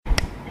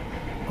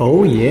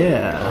Oh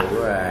yeah,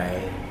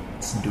 Alright.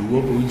 it's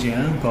Dua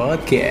Bujang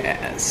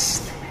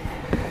Podcast.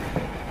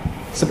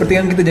 Seperti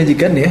yang kita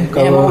janjikan ya,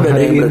 kalau udah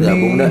hari ada yang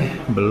bergabung, ini dah?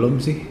 belum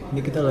sih. Ini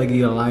kita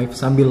lagi live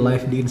sambil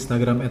live di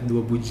Instagram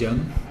 @duabujang.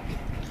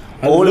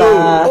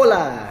 Hola.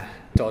 Hola.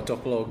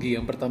 Cocok logi.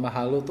 Yang pertama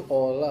halo tuh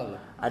Ola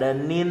loh. Ada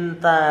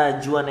Ninta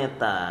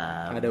Juaneta.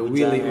 Ada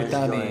Bujang Willy has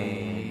Utami.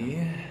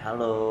 joined.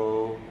 Halo.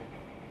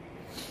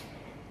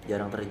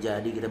 Jarang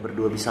terjadi kita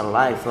berdua bisa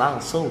live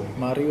langsung.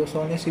 Mario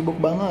soalnya sibuk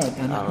banget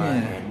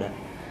anaknya.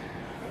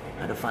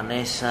 Ada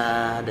Vanessa,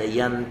 ada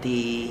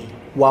Yanti.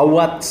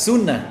 Wawat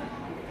Suna.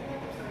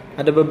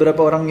 Ada beberapa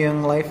orang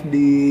yang live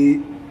di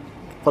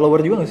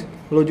follower juga gak sih?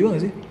 Lo juga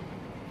gak sih?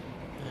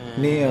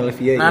 Nih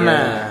Olivia Nana.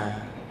 ya.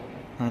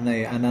 Nana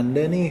ya.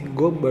 Ananda nih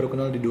gue baru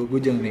kenal di Dua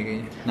Bujang nih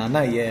kayaknya.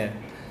 Nana ya.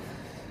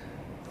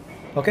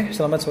 Oke,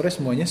 selamat sore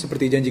semuanya.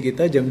 Seperti janji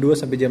kita jam 2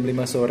 sampai jam 5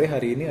 sore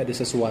hari ini ada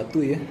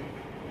sesuatu ya.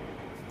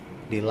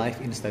 Di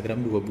live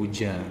Instagram Dua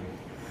Bujang.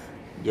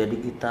 Jadi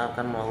kita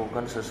akan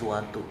melakukan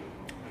sesuatu.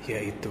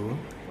 Yaitu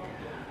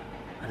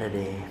Ada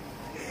deh.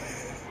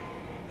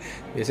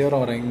 biasanya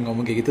orang-orang yang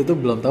ngomong kayak gitu tuh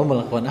belum tahu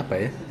melakukan apa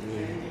ya.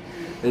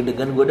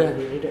 Deg-degan gue dah.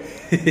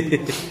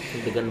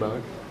 Deg-degan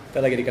banget. Kita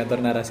lagi di kantor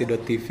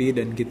narasi.tv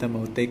dan kita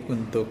mau take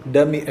untuk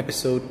dummy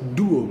episode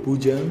Dua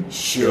Bujang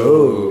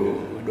Show.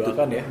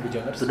 Doakan ya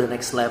Bujangers. Sudah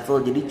next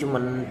level. Jadi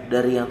cuman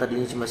dari yang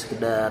tadinya cuma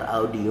sekedar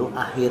audio,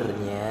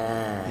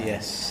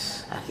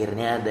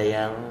 akhirnya ada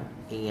yang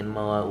ingin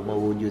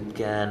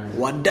mewujudkan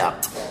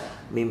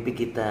mimpi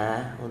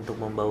kita untuk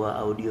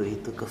membawa audio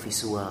itu ke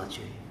visual,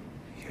 cuy.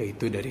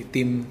 Yaitu dari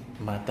tim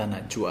Mata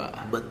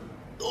Najwa.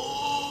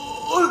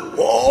 Betul.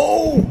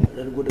 Wow.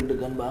 Dan gue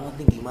deg-degan banget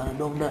nih, gimana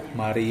dong, Dak?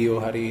 Mario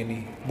hari ini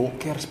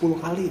boker 10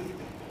 kali.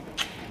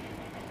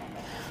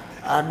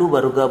 Aduh,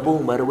 baru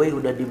gabung. By the way,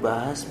 udah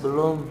dibahas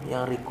belum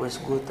yang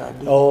request gue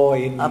tadi? Oh,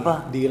 ini.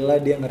 Apa? Dila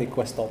dia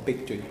nge-request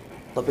topik, cuy.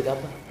 Topik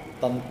apa?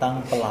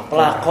 Tentang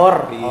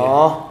Pelakor. Iya.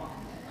 Oh.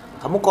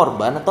 Kamu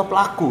korban atau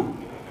pelaku?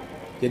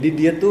 Jadi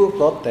dia tuh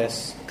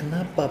protes,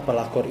 kenapa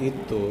pelakor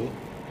itu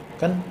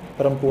kan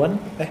perempuan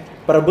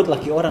perebut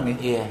laki orang ya?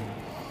 Iya.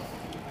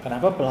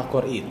 Kenapa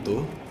pelakor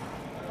itu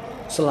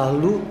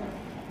selalu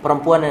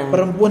Perempuan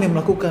yang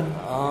melakukan?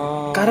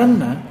 Oh.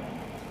 Karena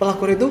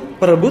pelakor itu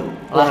perebut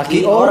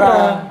laki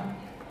orang.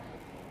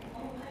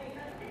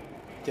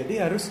 Jadi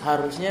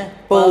harusnya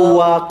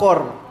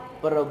pelakor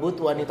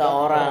perebut wanita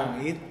orang.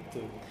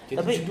 Itu. Jadi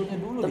Tapi judulnya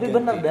dulu tapi diganti.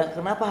 benar dah,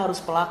 kenapa harus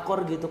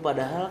pelakor gitu?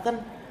 Padahal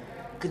kan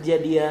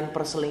kejadian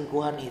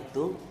perselingkuhan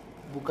itu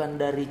bukan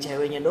dari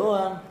ceweknya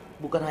doang,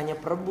 bukan hanya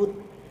perebut.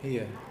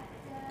 Iya.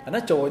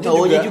 Karena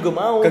cowoknya juga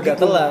mau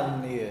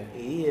kegatelan, gitu.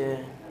 Iya.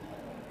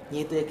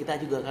 Itu ya,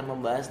 kita juga akan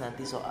membahas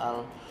nanti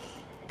soal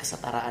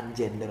kesetaraan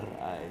gender.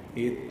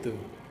 Itu.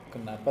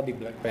 Kenapa di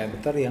Black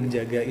Panther yang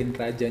jagain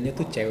rajanya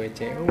tuh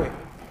cewek-cewek?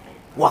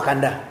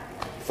 Wakanda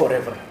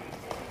forever.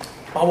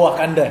 Pak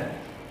Wakanda.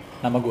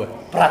 Nama gue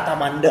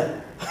Pratamanda.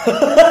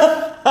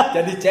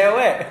 jadi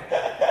cewek.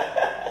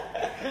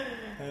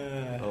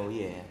 Oh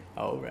yeah.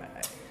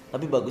 Alright.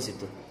 Tapi bagus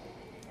itu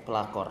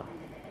pelakor.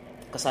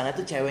 Kesannya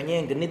tuh ceweknya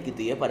yang genit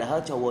gitu ya,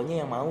 padahal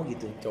cowoknya yang mau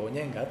gitu.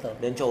 Cowoknya yang gatal.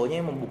 Dan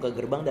cowoknya yang membuka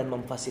gerbang dan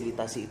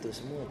memfasilitasi itu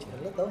semua.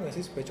 Lo tau gak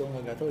sih supaya cowok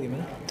gak gatal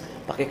gimana?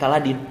 Pakai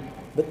kaladin.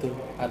 Betul.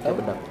 Atau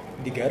benar.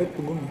 digaruk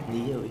punggungnya.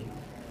 Iya, wih.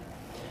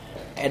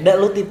 Eda,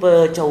 lu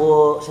tipe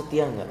cowok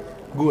setia nggak?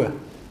 Gua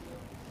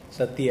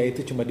setia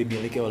itu cuma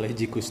dimiliki oleh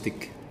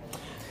Jikustik.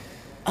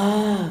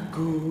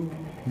 Aku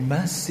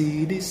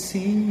masih di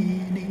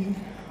sini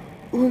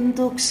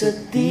untuk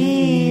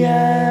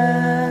setia.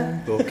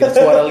 Gokil,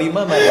 suara 5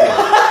 Mario.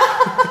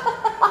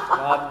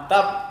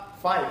 Mantap.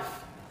 5.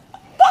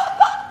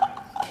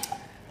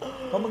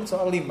 Ngomong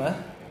soal 5,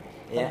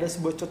 Ya. ada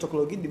sebuah cocok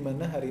logi di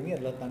mana hari ini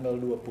adalah tanggal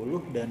 20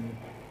 dan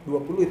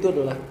 20 itu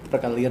adalah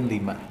perkalian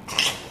 5.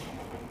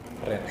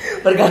 Keren.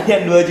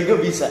 Perkalian 2 juga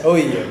bisa. Oh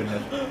iya benar.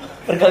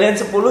 Perkalian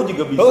 10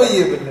 juga bisa. Oh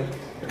iya benar.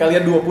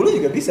 Perkalian 20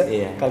 juga bisa.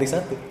 Iya. Kali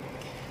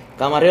 1.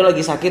 Kak Mario lagi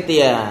sakit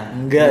ya?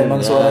 Enggak,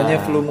 emang suaranya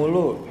flu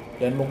mulu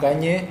dan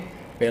mukanya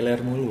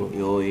peler mulu.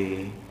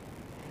 Yoi.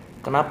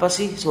 Kenapa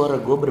sih suara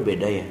gue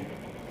berbeda ya?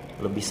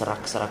 Lebih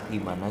serak-serak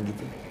gimana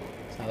gitu?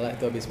 Salah,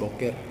 itu habis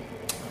boker.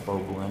 Apa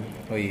hubungannya?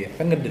 Oh iya,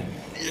 kan ngeden.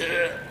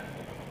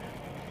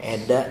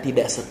 Eda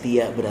tidak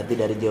setia berarti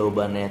dari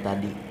jawabannya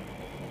tadi.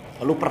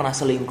 Lu pernah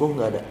selingkuh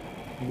nggak ada?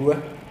 Gua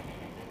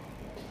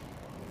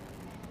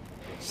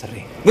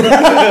sering.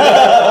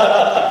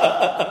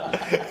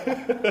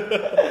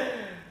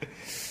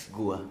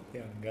 Gua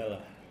Ya enggak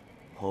lah.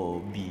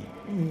 hobi.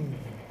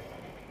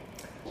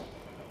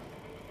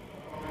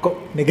 Kok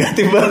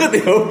negatif banget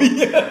ya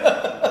hobinya?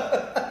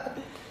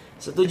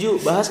 Setuju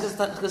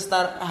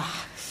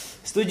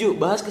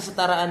bahas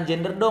kesetaraan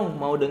gender dong.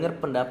 Mau denger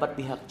pendapat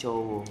pihak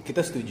cowok.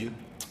 Kita setuju.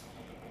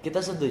 Kita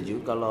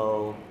setuju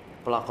kalau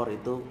pelakor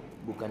itu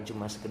bukan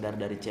cuma sekedar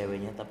dari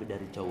ceweknya tapi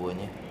dari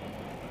cowoknya.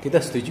 Kita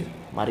setuju.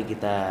 Mari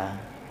kita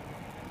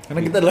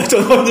Karena kita adalah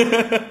cowoknya.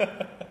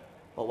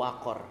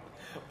 Pewakor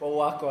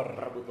Pewakor.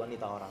 perebut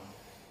wanita orang.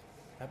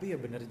 Tapi ya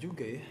benar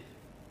juga ya.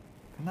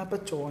 Kenapa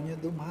cowoknya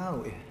tuh mau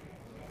ya?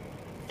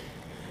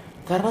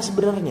 Karena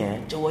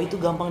sebenarnya cowok itu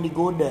gampang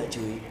digoda,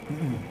 cuy.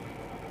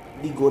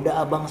 Digoda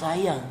abang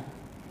sayang.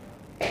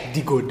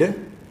 Digoda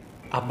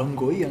abang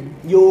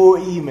goyang.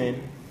 Yoi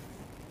men.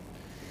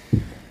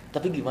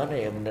 Tapi gimana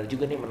ya, benar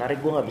juga nih,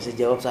 menarik, gue nggak bisa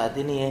jawab saat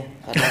ini ya,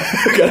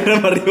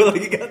 karena Mario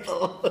lagi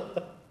gatel.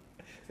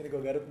 Sini gue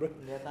garuk bro.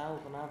 Nggak tahu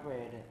kenapa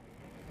ya.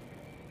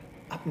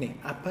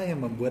 Apa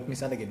yang membuat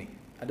misalnya gini,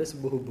 ada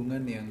sebuah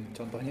hubungan yang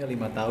contohnya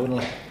 5 tahun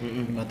lah,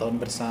 5 tahun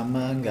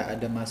bersama, nggak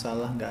ada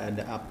masalah, nggak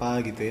ada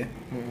apa gitu ya.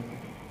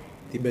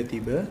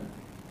 Tiba-tiba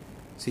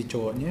si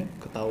cowoknya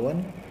ketahuan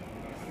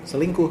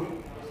selingkuh,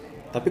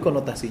 tapi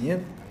konotasinya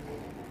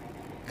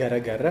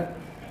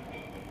gara-gara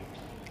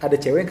ada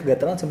cewek yang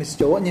kegatalan sama si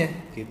cowoknya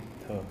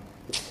gitu.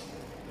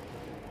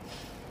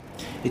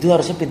 Itu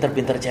harusnya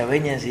pintar-pintar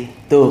ceweknya sih.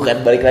 Tuh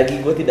kan balik lagi,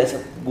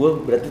 gue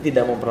berarti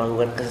tidak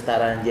memperlakukan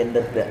kesetaraan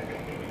gender dah.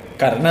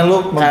 Karena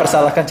lo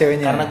mempersalahkan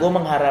ceweknya. Karena gue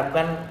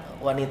mengharapkan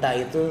wanita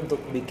itu untuk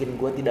bikin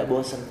gue tidak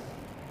bosan.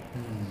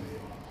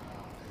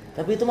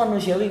 Tapi itu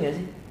manusiawi gak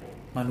sih?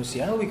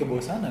 Manusiawi,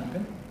 kebosanan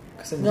kan?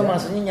 Nggak,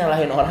 maksudnya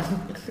nyalahin orang.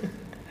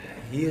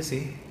 Iya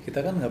sih,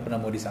 kita kan nggak pernah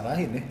mau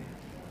disalahin ya.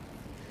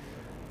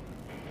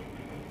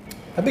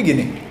 Tapi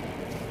gini,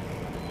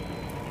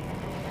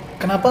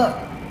 kenapa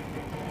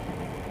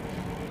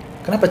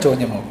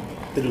cowoknya mau?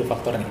 Itu dulu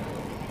faktornya.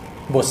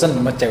 Bosen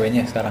sama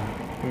ceweknya sekarang.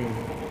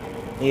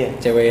 Iya.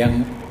 Cewek yang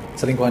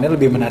selingkuhannya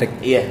lebih menarik.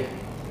 Iya.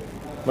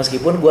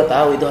 Meskipun gue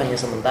tahu itu hanya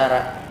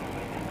sementara.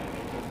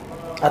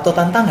 Atau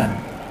tantangan.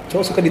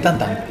 Cowok suka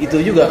ditantang.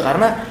 Itu juga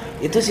karena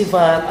itu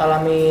sifat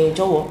alami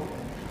cowok.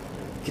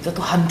 Kita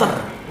tuh hunter.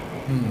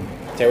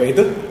 Cewek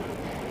itu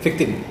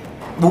victim.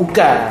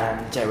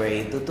 Bukan,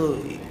 cewek itu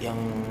tuh yang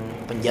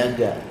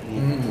penjaga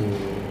gitu.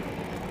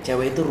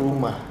 Cewek itu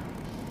rumah.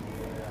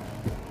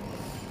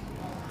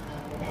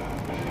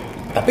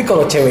 Tapi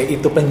kalau cewek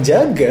itu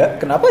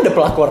penjaga, kenapa ada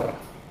pelakor?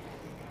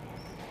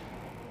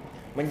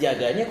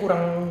 Menjaganya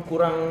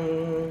kurang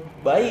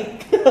baik.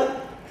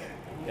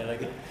 Ya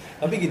lagi.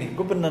 Tapi gini,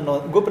 gue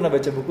pernah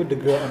baca buku The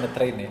Girl on the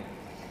Train ya.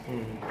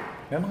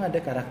 Memang ada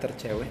karakter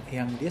cewek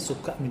yang dia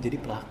suka menjadi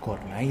pelakor.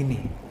 Nah ini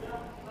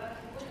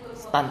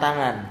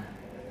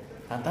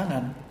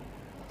tantangan.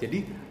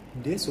 Jadi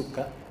dia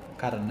suka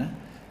karena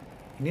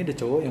ini ada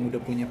cowok yang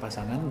udah punya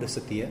pasangan, udah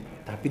setia,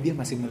 tapi dia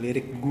masih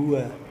melirik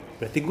gue.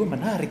 Berarti gue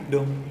menarik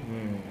dong.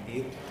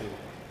 Itu.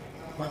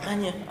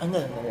 Makanya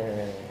enggak.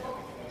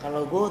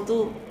 Kalau gue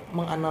tuh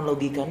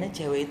menganalogikannya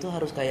cewek itu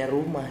harus kayak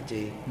rumah,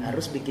 cuy.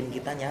 Harus bikin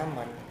kita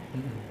nyaman.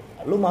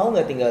 Lu mau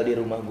nggak tinggal di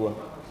rumah gue?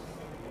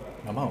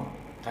 Nggak mau.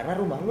 Karena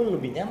rumah lu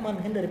lebih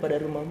nyaman kan daripada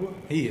rumah gue.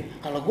 Iya.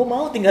 Kalau gue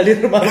mau tinggal di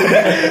rumah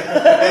gue.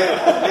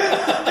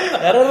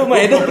 Karena rumah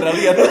itu pernah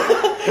lihat.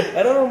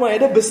 Karena rumah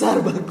itu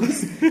besar,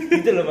 bagus.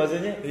 Gitu loh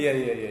maksudnya.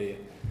 Iya.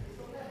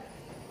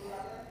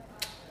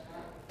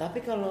 Tapi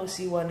kalau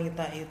si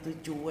wanita itu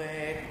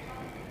cuek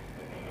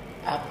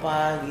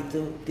apa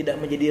gitu, tidak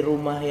menjadi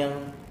rumah yang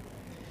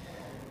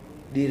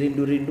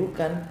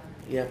dirindu-rindukan,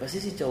 ya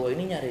pasti si cowok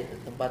ini nyari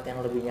tempat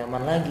yang lebih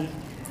nyaman lagi.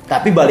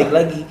 Tapi balik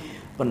lagi,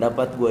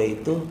 pendapat gue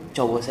itu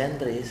cowok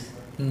sentris.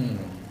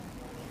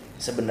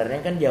 Sebenarnya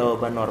kan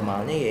jawaban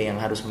normalnya ya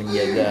yang harus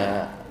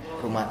menjaga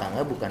rumah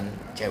tangga bukan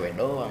cewek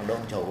doang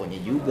dong,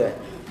 cowoknya juga.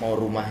 Mau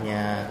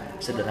rumahnya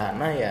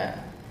sederhana ya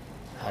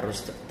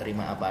harus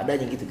terima apa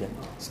adanya gitu kan.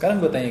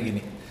 Sekarang gue tanya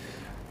gini,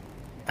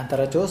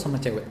 antara cowok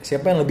sama cewek,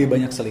 siapa yang lebih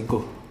banyak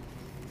selingkuh?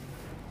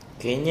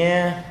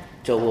 Kayaknya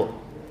cowok.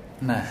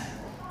 Nah,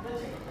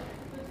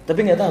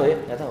 tapi nggak tahu.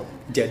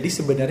 Jadi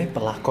sebenarnya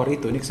pelakor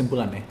itu, ini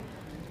kesimpulannya,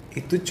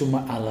 itu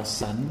cuma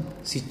alasan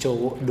si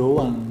cowok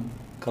doang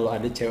kalau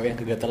ada cewek yang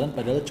kegatalan,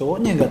 padahal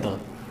cowoknya yang gatal.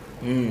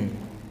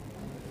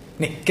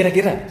 Nih,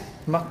 kira-kira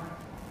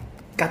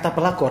kata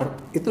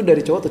pelakor itu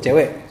dari cowok atau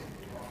cewek?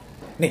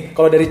 Nih,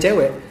 kalau dari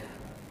cewek,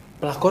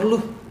 pelakor lu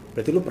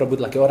berarti lu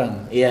perebut laki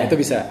orang. Iya. Itu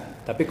bisa.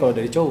 Tapi kalau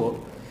dari cowok,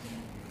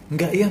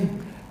 enggak, yang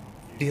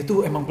dia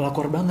tuh emang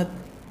pelakor banget.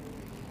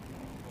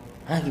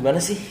 Ah,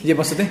 gimana sih? Ya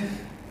maksudnya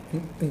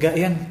enggak,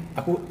 yang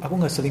aku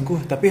nggak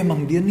selingkuh, tapi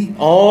emang dia nih.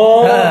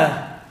 Oh.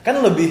 Nah, kan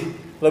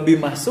lebih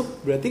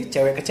masuk berarti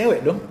cewek ke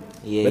cewek dong.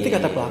 Iya, berarti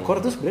kata iya, pelakor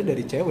tuh sebenarnya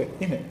dari cewek,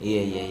 ya nggak?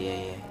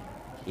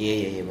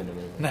 Iya benar.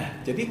 Nah,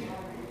 jadi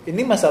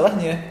ini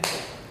masalahnya.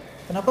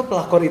 Kenapa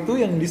pelakor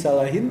itu yang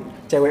disalahin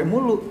cewek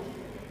mulu?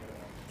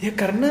 Ya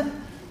karena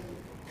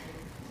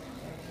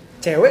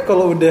cewek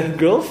kalau udah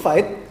girl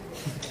fight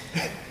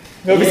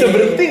nggak bisa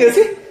berhenti nggak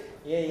sih?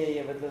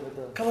 Iya betul.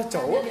 Kalau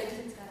cowok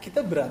kita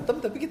berantem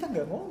tapi kita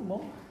nggak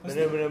ngomong.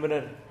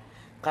 Bener.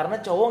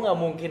 Karena cowok nggak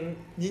mungkin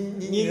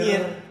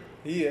nyinyir.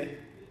 Iya.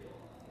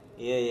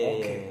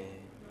 Oke.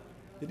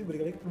 Jadi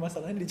balik lagi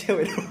permasalahan di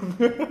cewek dong.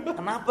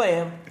 Kenapa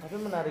ya? Tapi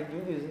menarik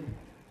juga sih.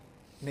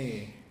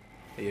 Nih,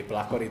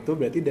 pelakor itu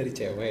berarti dari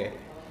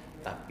cewek.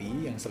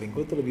 Tapi yang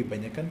selingkuh tuh lebih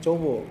banyak kan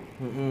cowok.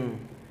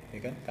 Ya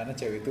kan? Karena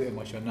cewek itu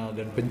emosional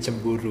dan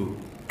pencemburu.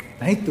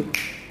 Nah itu.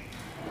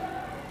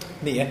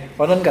 Nih ya,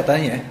 konon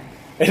katanya,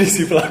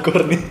 si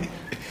pelakor nih.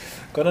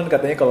 Konon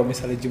katanya kalau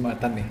misalnya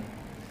Jumatan nih,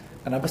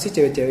 Kenapa sih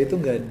cewek-cewek itu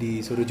nggak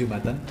disuruh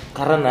Jumatan?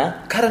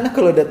 Karena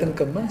kalau datang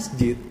ke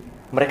masjid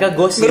mereka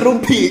gosip.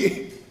 ngerumpi.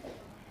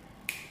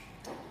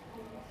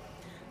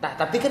 Nah,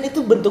 tapi kan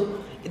itu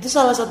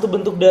salah satu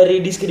bentuk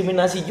dari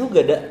diskriminasi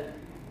juga, Dak.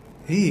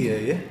 Iya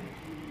ya.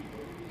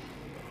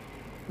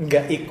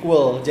 Nggak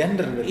equal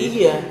gender berarti.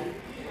 Iya.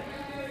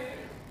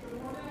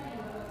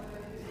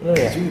 Oh,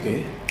 ya juga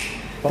ya.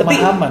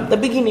 Pemahaman.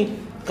 Tapi gini,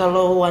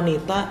 kalau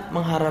wanita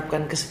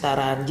mengharapkan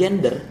kesetaraan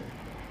gender,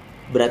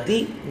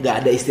 berarti nggak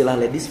ada istilah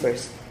ladies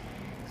first.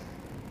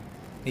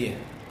 Iya,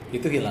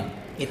 itu hilang.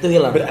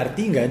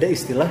 Berarti nggak ada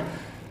istilah,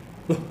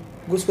 loh,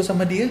 gue suka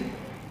sama dia,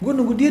 gue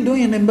nunggu dia dong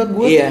yang nembak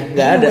gue. Iya,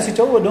 nggak ada. Si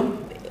cowok dong.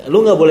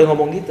 Lu nggak boleh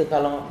ngomong gitu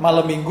kalau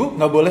malam minggu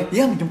nggak boleh.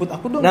 Yang jemput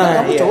aku dong,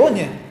 nah, kamu iya.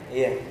 cowoknya.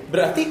 Iya.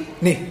 Berarti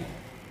nih,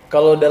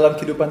 kalau dalam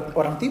kehidupan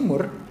orang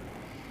timur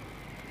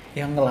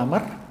yang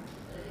ngelamar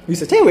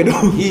bisa cewek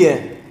dong. Iya.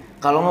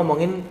 Kalau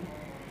ngomongin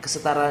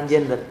kesetaraan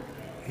gender.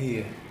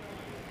 Iya.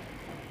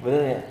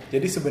 Bener ya?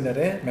 Jadi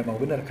sebenarnya memang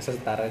benar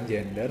kesetaraan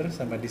gender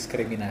sama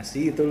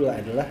diskriminasi itu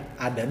adalah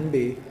A dan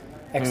B,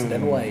 X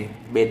dan Y.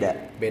 Beda.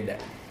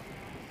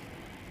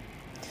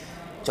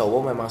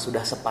 Cowok memang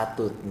sudah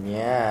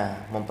sepatutnya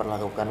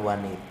memperlakukan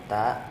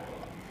wanita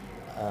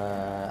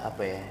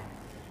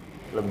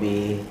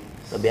lebih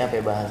apa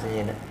ya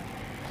bahasanya?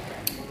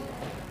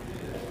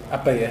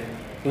 Apa ya?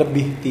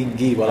 Lebih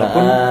tinggi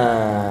walaupun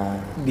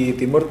di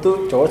timur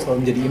tuh cowok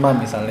selalu menjadi imam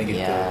misalnya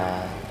gitu.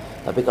 Ya.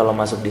 Tapi kalau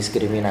masuk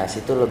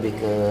diskriminasi itu lebih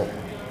ke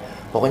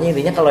pokoknya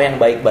intinya kalau yang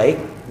baik-baik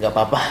nggak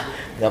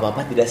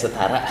apa-apa tidak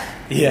setara.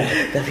 Iya.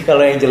 Tapi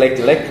kalau yang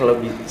jelek-jelek kalau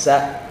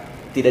bisa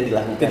tidak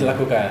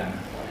dilakukan.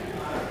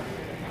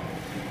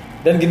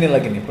 Dan gini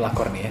lagi nih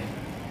pelakor nih ya.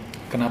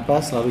 Kenapa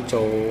selalu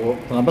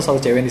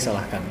cewek yang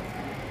disalahkan?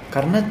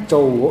 Karena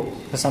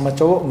cowok sesama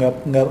cowok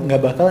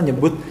nggak bakal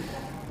nyebut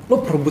lo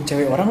perebut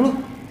cewek orang lo,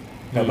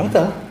 nggak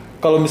bakal.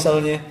 Kalau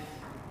misalnya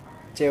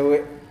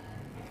cewek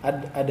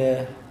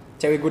ada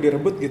cewek gue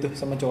direbut gitu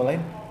sama cowok lain,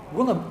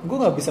 gue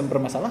nggak bisa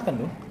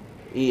mempermasalahkan dong.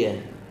 Iya.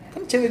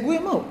 Kan cewek gue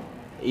yang mau.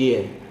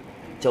 Iya.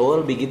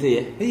 Cowok lebih gitu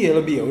ya? Iya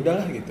lebih ya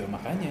udahlah gitu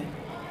makanya.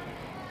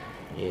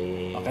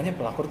 Iya. Makanya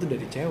pelakor tuh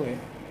dari cewek.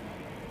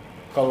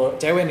 Kalau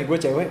cewek nih gue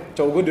cewek,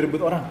 cowok gue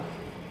direbut orang,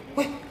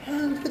 weh,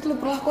 itu lo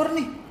pelakor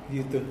nih,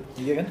 gitu,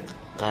 iya kan?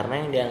 Karena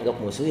yang dianggap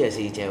musuh ya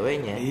si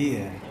ceweknya.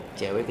 Iya.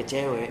 Cewek ke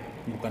cewek.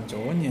 Bukan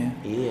cowoknya.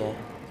 Iya.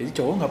 Jadi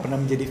cowok nggak pernah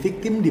menjadi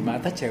victim di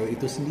mata cewek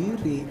itu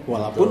sendiri,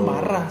 walaupun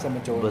marah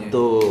sama cowoknya.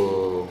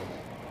 Betul.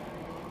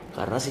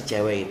 Karena si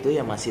cewek itu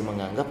ya masih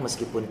menganggap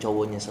meskipun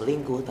cowoknya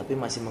selingkuh, tapi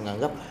masih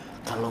menganggap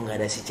kalau nggak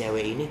ada si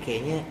cewek ini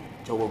kayaknya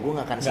cowok gue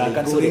nggak akan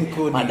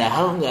selingkuh.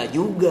 Padahal nggak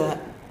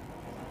juga.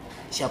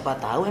 Siapa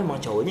tahu emang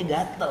cowoknya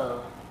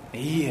gatel.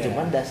 Iya.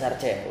 Cuman dasar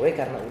cewek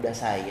karena udah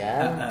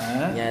sayang,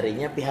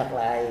 nyarinya pihak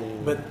lain.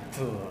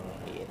 Betul.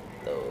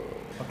 Gitu.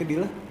 Oke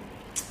Dila.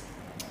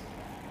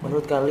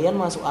 Menurut kalian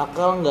masuk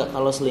akal nggak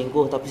kalau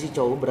selingkuh tapi si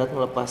cowok berat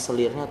melepas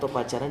selirnya atau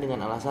pacarnya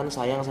dengan alasan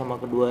sayang sama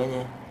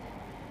keduanya?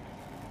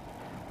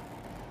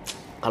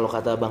 Kalau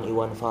kata Bang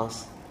Iwan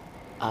Fals,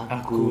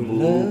 aku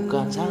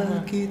bukan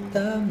salah.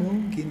 Kita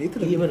mungkin itu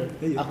iya benar.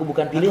 Aku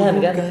bukan pilihan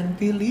kan? Bukan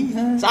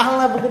pilihan.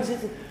 Salah bukan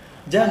situ.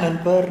 Jangan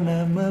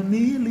pernah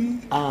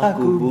memilih.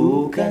 Aku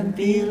bukan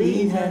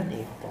pilihan.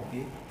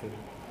 Itu.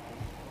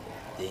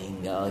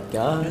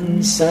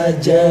 Tinggalkan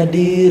saja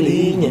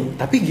dirinya.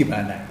 Tapi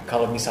gimana?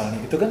 Kalau misalnya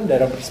itu kan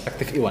dalam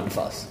perspektif Iwan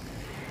Fals.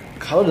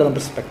 Kalau dalam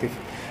perspektif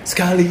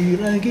sekali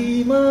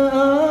lagi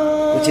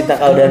maaf. Ku cinta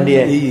kau dan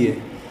dia. Iya.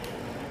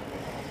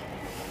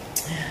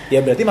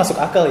 Ya berarti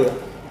masuk akal ya.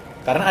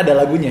 Karena ada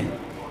lagunya.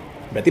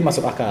 Berarti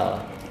masuk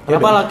akal.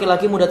 Kenapa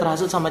laki-laki mudah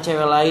terhasut sama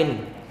cewek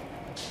lain?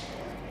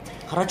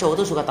 Karena cowok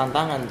tuh suka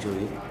tantangan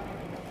cuy.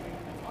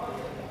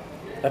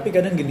 Tapi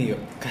kadang gini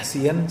yuk,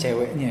 kasihan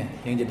ceweknya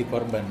yang jadi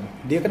korban.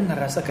 Dia kan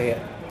ngerasa kayak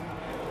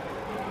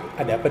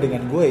ada apa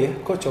dengan gue ya?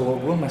 Kok cowok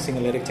gue masih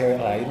ngelirik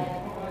cewek lain?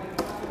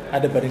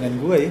 Ada apa dengan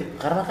gue ya?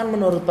 Karena kan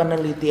menurut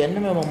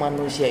penelitiannya memang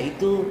manusia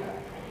itu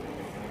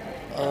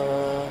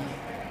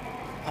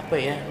apa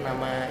ya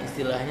nama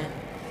istilahnya?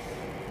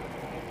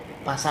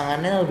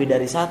 Pasangannya lebih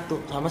dari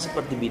satu, sama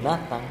seperti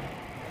binatang.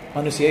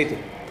 Manusia itu?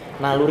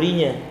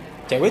 Nalurinya.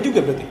 Cewek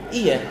juga berarti?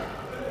 Iya.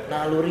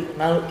 Naluri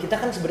kita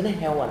kan sebenarnya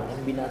hewan kan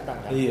binatang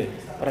kan. Iya.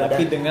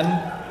 Tapi dengan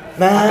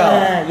akal.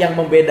 Yang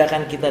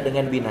membedakan kita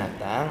dengan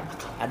binatang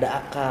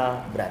ada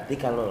akal. Berarti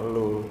kalau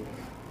lu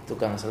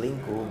tukang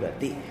selingkuh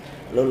berarti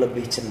lu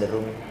lebih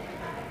cenderung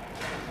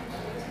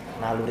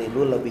naluri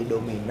lu lebih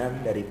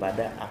dominan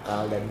daripada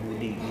akal dan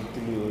budi gitu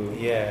loh.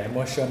 Iya,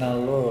 emosional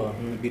lu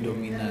lebih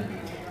dominan.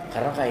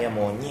 Karena kayak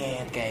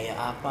monyet, kayak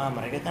apa,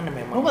 mereka kan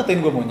memang. Lu ngatain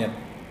gue monyet?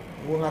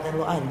 Gue ngatain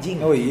lu anjing.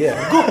 Oh iya.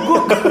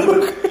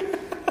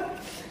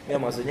 Ya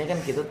maksudnya kan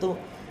kita tuh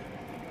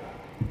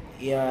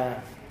ya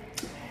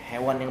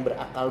hewan yang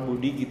berakal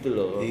budi gitu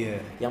loh. Iya.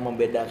 Yang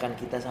membedakan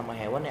kita sama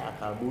hewan ya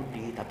akal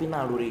budi, tapi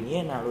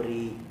nalurinya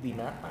naluri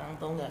binatang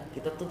tau nggak?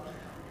 Kita tuh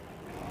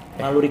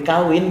naluri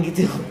kawin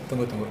gitu.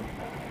 Tunggu.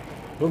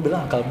 Lu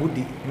bilang akal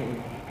budi.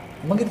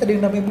 Emang kita ada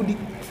yang namanya budi?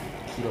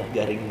 Gila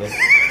garing banget.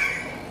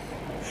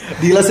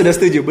 Dila sudah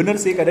setuju. Bener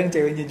sih, kadang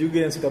ceweknya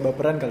juga yang suka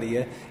baperan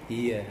kali ya.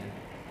 Iya.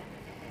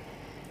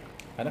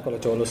 Karena kalau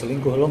cowok lo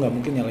selingkuh, lo nggak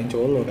mungkin nyalain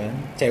cowok lo kan.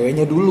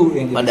 Ceweknya dulu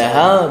yang jadi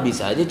Padahal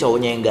bisa aja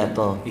cowoknya yang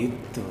gatel.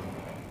 itu.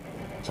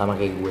 Sama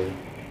kayak gue.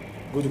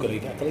 Gue juga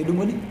lagi gatel hidung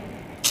gue nih.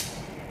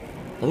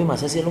 Tapi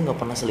masa sih lu nggak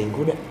pernah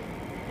selingkuh dah?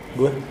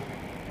 Gue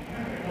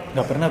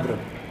nggak pernah bro.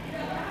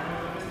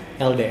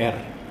 LDR.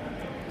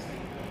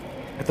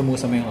 Ketemu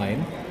sama yang lain.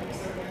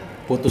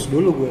 Putus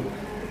dulu gue.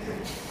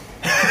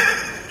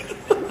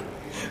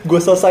 Gue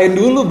selesain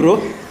dulu bro.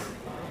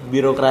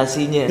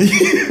 Birokrasinya.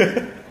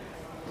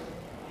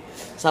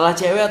 Salah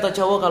cewek atau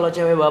cowok kalau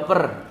cewek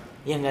baper?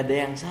 Ya nggak ada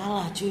yang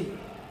salah cuy.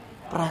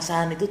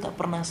 Perasaan itu tak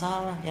pernah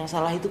salah. Yang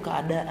salah itu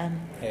keadaan.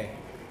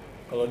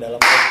 Kalau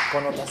dalam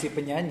konotasi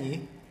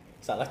penyanyi,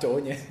 salah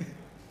cowoknya.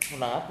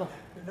 Kenapa?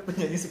 Karena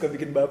penyanyi suka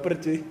bikin baper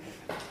cuy.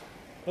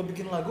 Lo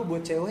bikin lagu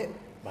buat cewek,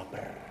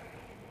 baper.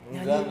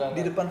 Nyanyi enggak.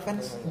 Di depan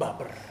fans,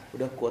 baper.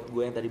 Udah quote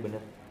gue yang tadi bener.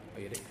 Oh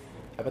iya deh.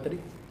 Apa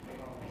tadi?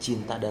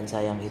 Cinta dan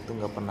sayang itu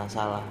nggak pernah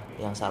salah.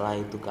 Yang salah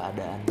itu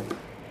keadaan.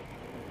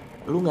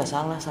 Lu nggak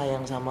salah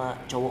sayang sama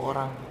cowok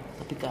orang,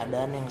 tapi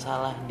keadaan yang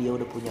salah, dia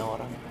udah punya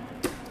orang.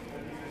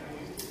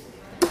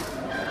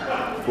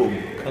 Boom.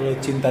 Kalau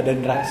cinta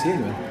dan rahasia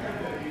gimana?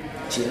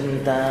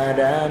 Cinta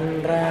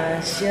dan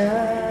rahasia.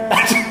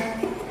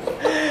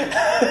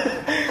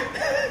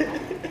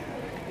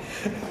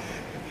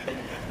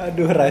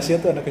 Aduh,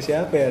 rahasia tuh anak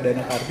siapa ya? Ada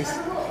anak artis.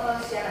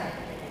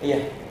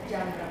 Iya.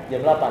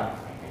 Jam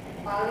 8.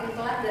 Paling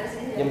telat dari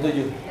sini Jam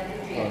 7. Jam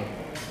 7 ya.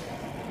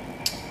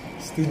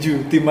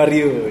 Setuju, tim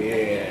Mario.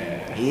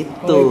 Yeah.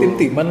 Itu. Oh,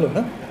 tim-timan lo,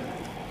 ha?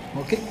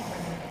 Oke.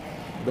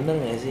 Bener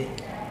gak sih?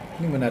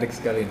 Ini menarik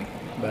sekali nih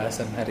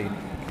bahasan hari ini.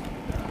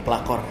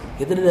 Pelakor.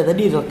 Kita dari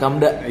tadi rekam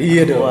dah.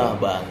 Iya dong. Wah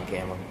bangke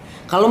emang.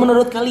 Kalau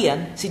menurut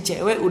kalian, si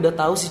cewek udah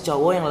tahu si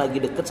cowok yang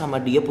lagi deket sama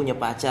dia punya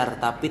pacar,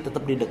 tapi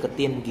tetap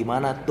dideketin,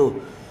 gimana tuh?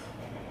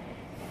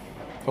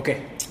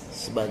 Oke.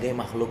 Sebagai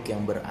makhluk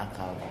yang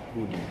berakal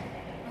budi.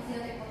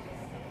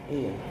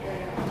 Iya.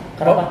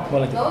 Kenapa?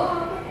 Mau lanjut?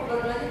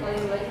 Baru lagi,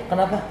 paling lagi.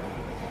 Kenapa?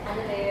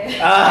 Ada deh.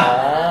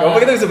 Kenapa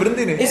kita bisa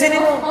berhenti nih? Sini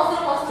dong.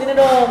 Pause Sini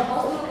dong.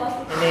 dulu.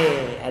 Ini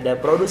ada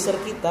produser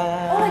kita.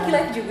 Oh, lagi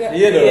live juga.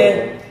 Iya dong.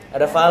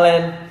 Ada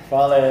Valen.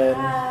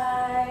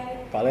 Hai.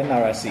 Valen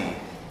narasi.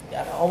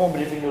 Ya, mau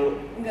briefing dulu.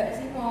 Enggak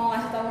sih, mau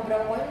ngasih tahu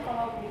beberapa poin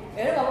kalau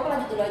ya udah enggak apa-apa,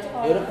 lanjut dulu aja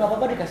kalau. Ya udah, enggak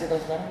apa-apa dikasih tahu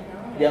sekarang.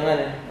 Jangan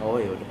ya. Oh,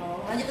 ya udah.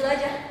 Lanjut dulu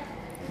aja.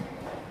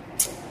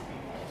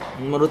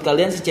 Menurut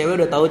kalian si cewek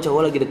udah tahu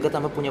cowok lagi deket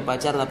sama punya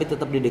pacar tapi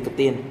tetap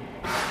dideketin.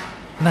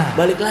 Nah,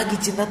 Balik lagi,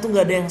 cinta tuh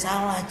nggak ada yang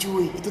salah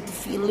cuy. Itu tuh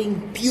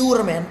feeling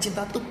pure man.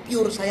 Cinta tuh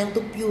pure, sayang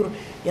tuh pure.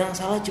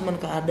 Yang salah cuman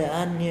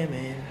keadaannya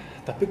man.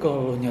 tapi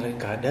kalau nyalain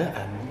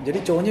keadaan,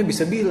 jadi cowoknya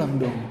bisa bilang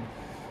dong,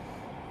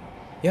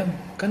 yang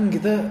kan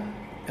kita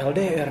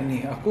LDR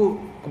nih, aku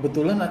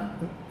kebetulan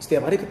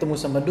setiap hari ketemu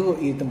sama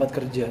doi tempat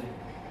kerja.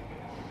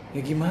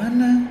 Ya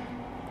gimana?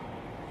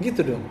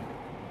 Gitu dong.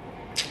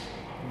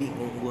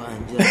 Bingung gua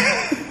anjir.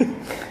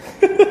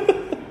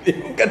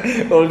 Bingung kan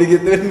kalau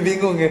digituin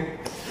bingung ya.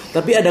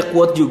 Tapi ada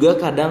quote juga,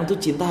 kadang tuh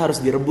cinta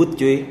harus direbut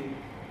cuy.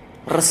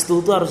 Restu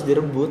tuh harus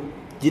direbut.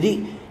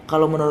 Jadi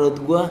kalau menurut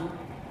gua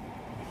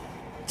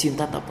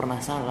cinta tak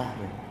pernah salah.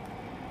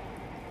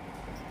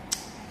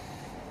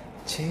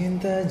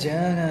 Cinta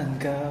jangan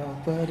kau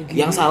pergi.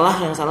 Yang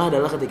salah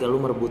adalah ketika lu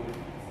merebut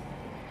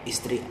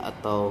istri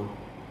atau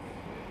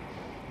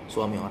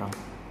suami orang.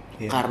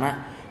 Iya. Karena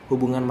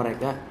hubungan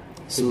mereka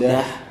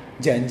sudah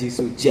janji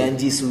suci.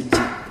 janji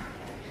suci.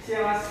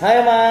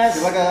 Hai Mas.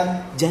 Silakan.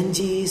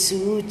 Janji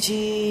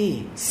suci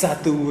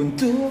Satu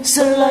untuk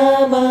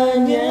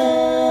selamanya.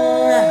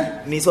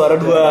 Ini suara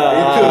dua.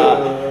 Itu.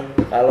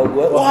 Kalau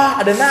gua, wah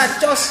ada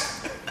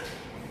nachos.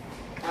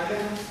 Ada.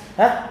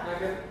 Hah?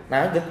 Nugget.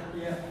 Nugget.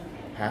 Iya.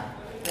 Hah?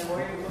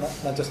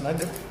 nachos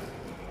nugget.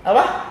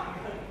 Apa?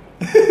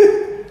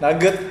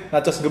 Nugget,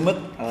 nachos gemet.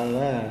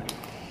 Alah.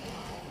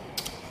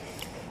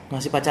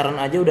 Masih pacaran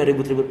aja udah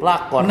ribut-ribut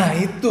pelakor. Nah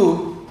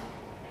itu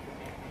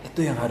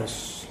yang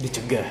harus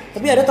dicegah.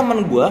 Tapi ada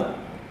teman gua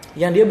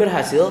yang dia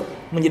berhasil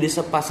menjadi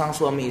sepasang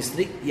suami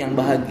istri yang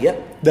bahagia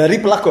Dari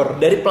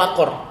pelakor.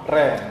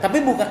 Keren.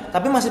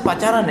 Tapi masih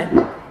pacaran ya.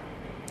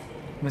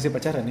 Masih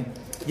pacaran nih.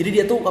 Jadi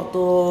dia tuh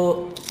waktu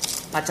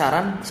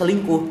pacaran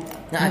selingkuh.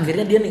 Nah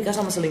akhirnya dia nikah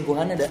sama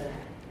selingkuhannya dah.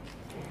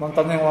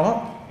 Mantan yang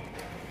lama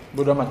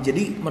bodo amat.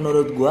 Jadi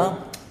menurut gua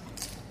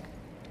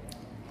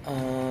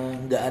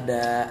nggak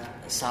ada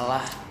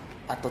salah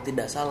atau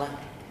tidak salah,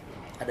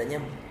 adanya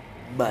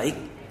baik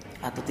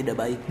atau tidak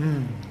baik.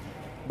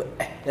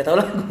 Nggak tahu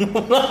lah gue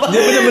ngomong apa.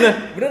 Iya benar.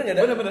 Bener nggak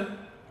ada? Benar.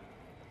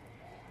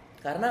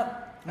 Karena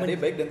Ada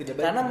baik dan tidak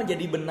baik. Karena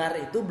menjadi benar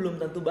itu belum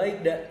tentu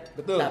baik dah.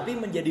 Betul. Tapi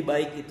menjadi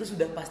baik itu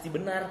sudah pasti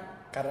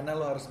benar. Karena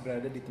lo harus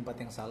berada di tempat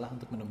yang salah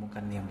untuk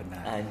menemukan yang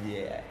benar.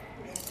 Anjir.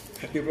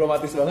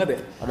 Diplomatis banget ya.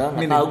 Padahal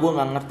nggak Ini tahu, nih, gue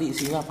nggak ngerti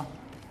isinya apa.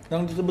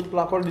 yang disebut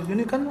pelakor di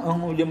sini kan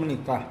orang udah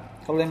menikah.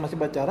 Kalau yang masih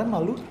pacaran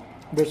malu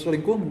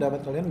berselingkuh,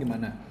 mendapat kalian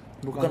gimana?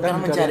 Bukan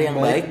mencari yang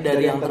baik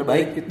dari yang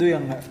terbaik. Itu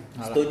yang nggak.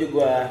 Setuju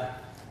gue.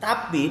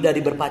 Tapi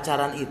dari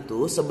berpacaran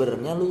itu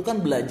sebenarnya lu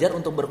kan belajar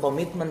untuk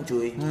berkomitmen,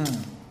 cuy.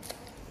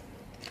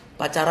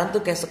 Pacaran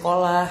tuh kayak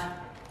sekolah.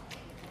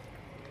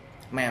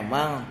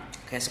 Memang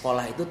kayak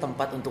sekolah itu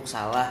tempat untuk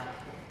salah,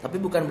 tapi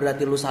bukan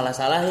berarti lu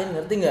salah-salahin,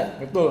 ngerti nggak?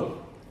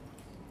 Betul.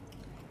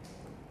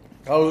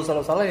 Kalau lu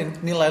salah-salahin,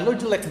 nilai lu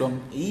jelek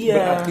dong. Iya.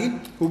 Berarti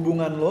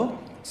hubungan lo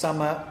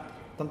sama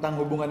tentang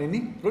hubungan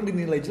ini, lo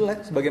dinilai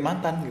jelek sebagai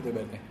mantan gitu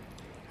berarti.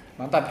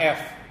 Mantan F.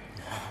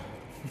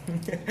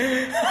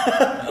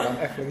 Mantan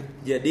F lagi.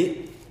 Jadi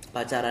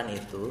pacaran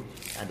itu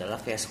adalah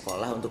kayak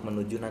sekolah untuk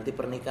menuju nanti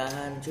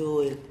pernikahan,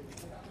 cuy.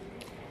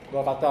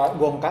 Gua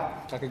angkat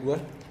kaki gua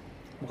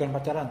bukan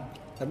pacaran,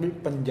 tapi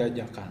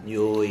penjajakan.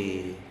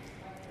 Yoi.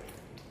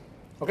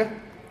 Oke.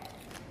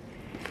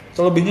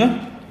 Selebihnya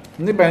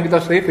ini pengen kita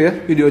save ya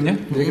videonya,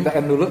 jadi kita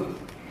end dulu.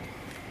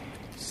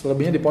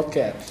 Selebihnya di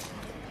podcast.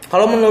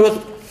 Kalau menurut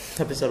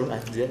tapi seru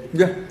aja.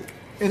 Enggak.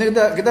 Ini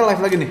kita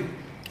live lagi nih.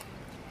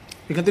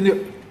 Ingetin yuk.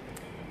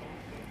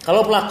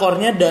 Kalau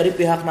pelakornya dari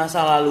pihak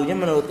masa lalunya,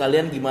 menurut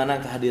kalian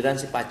gimana kehadiran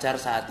si pacar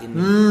saat ini?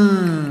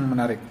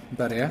 Menarik.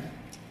 Bentar ya.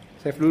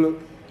 Save dulu.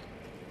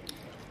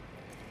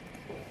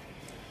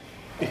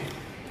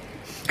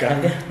 Kan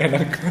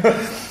enak.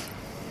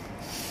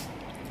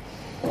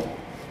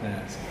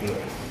 Nah, 10.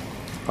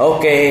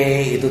 Oke,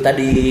 itu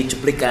tadi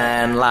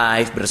cuplikan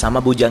live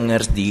bersama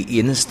Bujangers di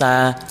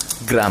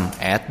Instagram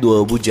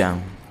 @2bujang.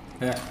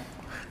 Ya.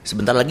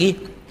 Sebentar lagi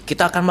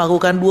kita akan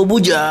melakukan 2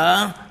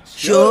 bujang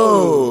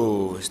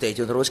show. Stay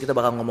tune terus, kita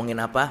bakal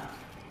ngomongin apa.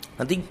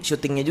 Nanti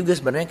syutingnya juga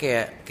sebenarnya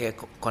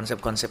kayak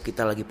konsep-konsep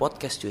kita lagi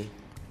podcast, cuy.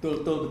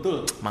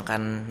 Betul.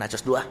 Makan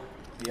nachos 2.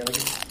 Iya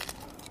lagi.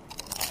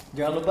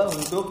 Jangan lupa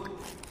untuk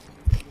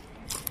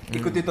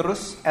ikuti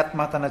terus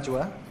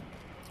 @matanajwa,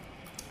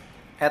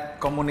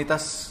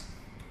 @komunitas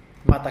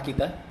mata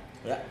kita,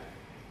 Ya.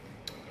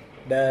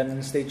 dan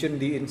stay tune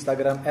di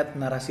Instagram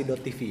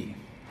 @narasi.tv.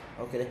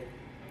 Oke deh.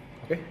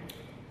 Oke?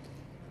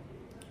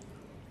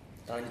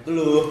 Kita lanjut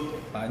dulu.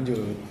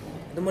 Lanjut.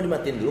 Itu mau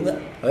dimatiin dulu nggak?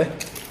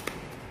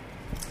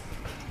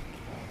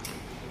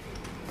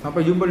 Apa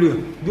jumpa dia?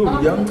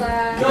 Jam.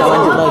 Kita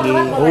lanjut lagi.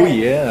 Oh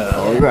yeah,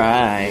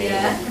 alright.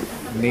 Iya.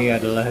 Ini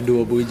adalah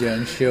 2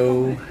 bujang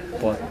show,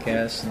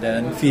 podcast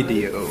dan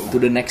video.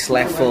 To the next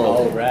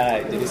level.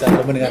 Alright, jadi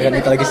saat lo mendengarkan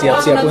kita lagi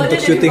siap-siap untuk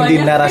syuting di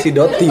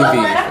narasi.tv.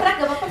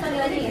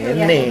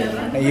 Ini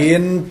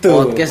Itu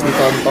podcast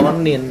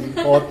ditontonin.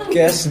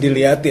 podcast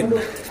diliatin.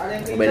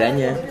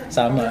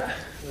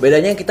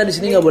 Bedanya kita di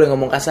sini nggak boleh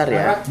ngomong kasar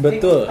ya.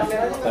 Betul,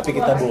 tapi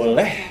kita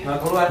boleh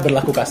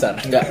berlaku kasar.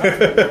 Enggak.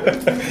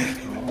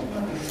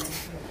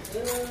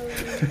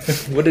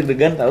 Gue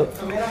deg-degan tau.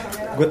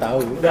 Gue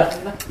tahu.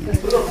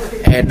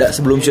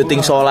 Sebelum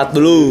syuting sholat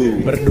dulu.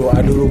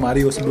 Berdoa dulu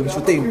Mario sebelum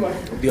syuting.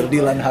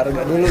 Deal-dealan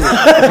harga dulu.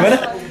 Gimana?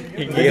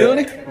 Deal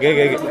nih?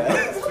 Gak.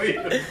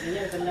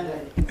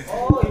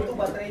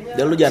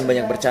 Udah lu jangan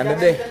banyak bercanda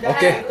deh.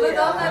 Oke. Lu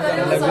tau gak tadi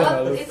lu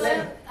sholat itu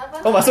apa?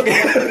 Oh masuk ya?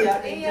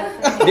 Iya.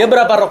 Dia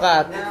berapa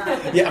rakaat?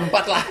 Ya 4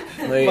 lah.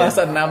 Oh, iya.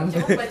 Masa 6.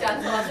 Bacaan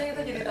sholatnya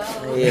kita jadi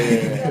tahu. Iya.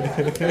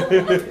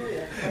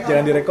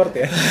 Jangan direkord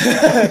ya.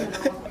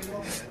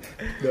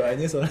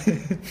 Doanya soalnya.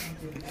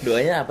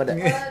 Doanya apa dah?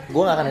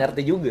 Gue gak akan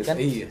ngerti juga kan.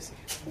 Iya sih.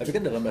 Tapi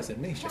kan dalam bahasa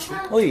Indonesia.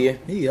 Oh iya.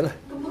 Iyalah.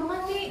 Keburu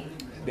mati.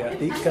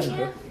 Diartikan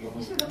bro.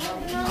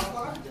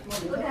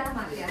 Udah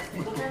mati ya.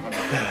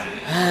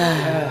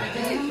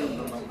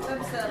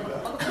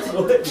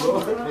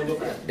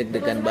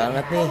 Deg-degan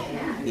banget nih.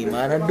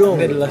 Gimana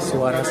dong? Ini adalah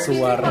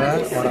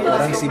suara-suara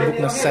orang-orang sibuk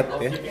ngeset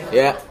ya.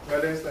 Ya.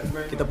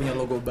 Kita punya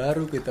logo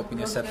baru, kita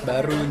punya set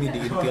baru ini di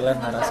intilan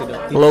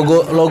narasi.tv.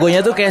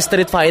 Logonya tuh kayak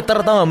Street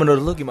Fighter, tau gak menurut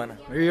lu gimana?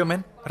 Iya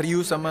men,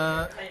 Ryu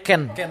sama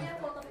Ken.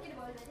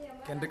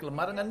 Kendrick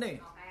Lamar kan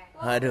nih?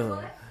 Aduh.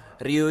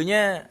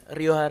 Rio-nya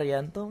Rio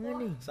Haryanto gak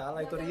nih?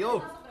 Salah itu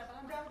Rio.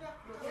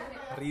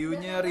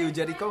 Ryu-nya Ryu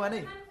Jericho kan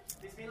nih?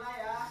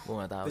 Gue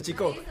gak tahu. Itu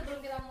Chico. Jadi sebelum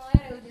kita mulai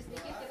religius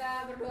sedikit, kita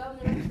berdoa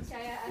menurut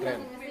kepercayaan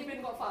masing-masing.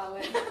 Kok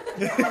Valen?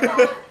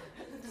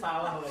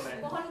 Salah loh men.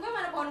 Pohon gue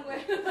mana pohon gue?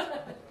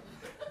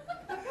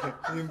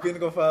 Mimpin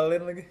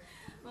kovalen lagi.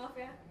 Maaf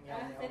ya,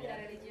 saya tidak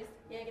religius.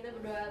 Ya kita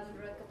berdoa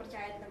menurut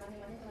kepercayaan kita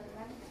masing-masing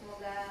teman-teman.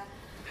 Semoga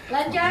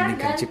lancar Ini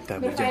kan dan cipta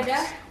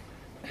berfaedah.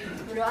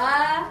 Berdoa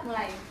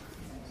mulai.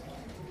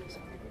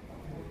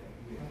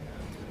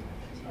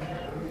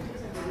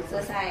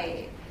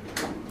 Selesai.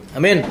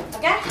 Amin.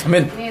 Oke?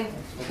 Amin. Amin.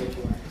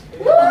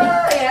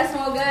 Ya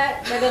semoga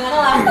dagangannya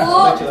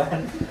laku.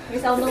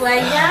 Bisa untung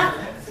banyak.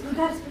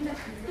 Sebentar.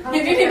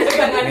 Ini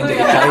dagangan dulu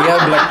ya. Saya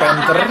Black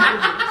Panther.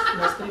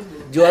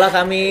 Jualah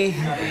kami.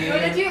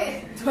 Udah Ci.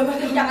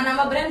 Jangan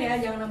nambah brand ya,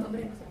 jangan nambah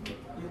brand.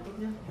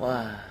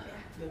 Wah.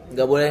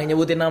 Gak boleh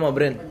nyebutin nama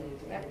brand.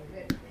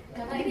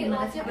 Karena ini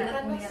live-nya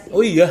beneran Mas.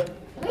 Oh iya.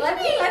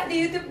 Live di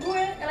YouTube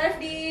gue, live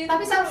di.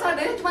 Tapi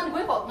subscribernya cuma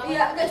gue kok.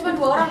 Iya, enggak cuma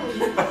 2 orang.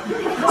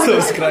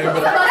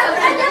 Subscriber.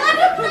 Jangan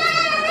lupa.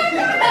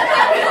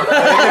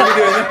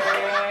 Videonya.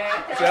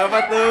 Siapa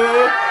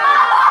tuh?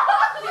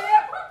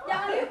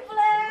 Jangan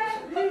di-play.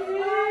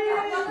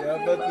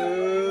 Siapa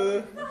tuh?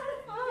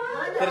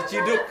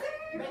 Terciduk.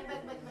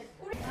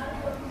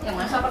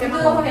 Itu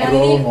yang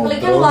ini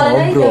kliknya lu balik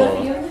aja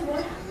videonya.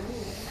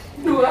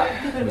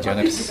 2.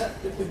 Bujangers.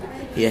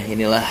 Ya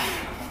inilah.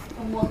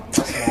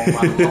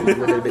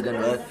 Deg-degan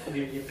banget.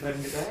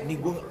 Ini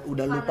gue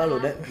udah lupa loh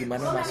dah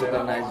gimana masuk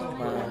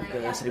ke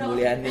Sri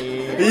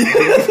Mulyani.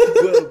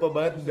 Gue lupa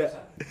banget dah.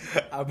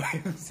 Apa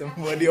yang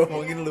semua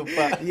diomongin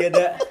lupa. Iya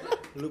dah.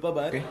 Lupa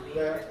banget.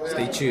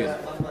 Stay tune.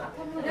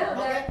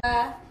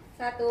 Udah.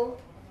 1.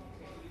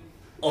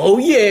 Oh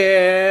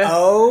yeah.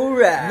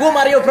 Alright. Gue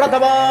Mario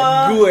Pratama.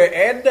 Gue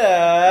Eda.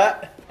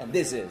 And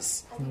this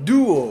is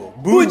Duo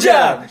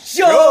Bujang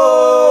Show.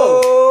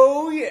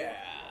 Yeah.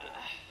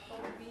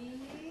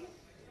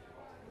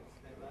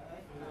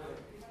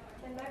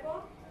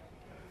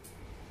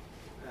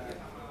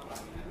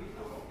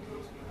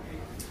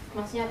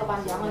 Masnya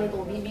kepanjangan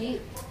itu Bibi.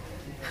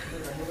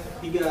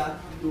 3,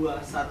 2,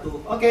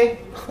 1.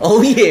 Oke. Oh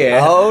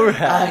yeah.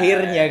 Alright.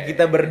 Akhirnya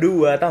kita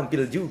berdua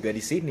tampil juga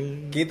di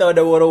sini. Kita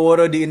udah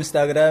woro-woro di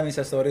Instagram,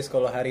 Insta Stories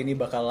kalau hari ini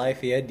bakal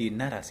live ya di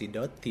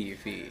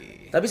narasi.tv.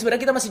 Tapi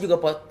sebenarnya kita masih juga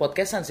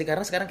podcastan sih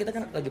karena sekarang kita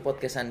kan lagi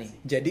podcastan nih.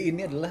 Jadi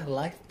ini adalah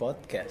live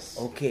podcast.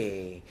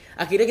 Oke.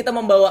 Akhirnya kita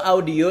membawa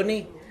audio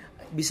nih.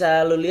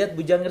 Bisa lo lihat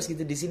Bujangers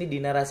gitu di sini di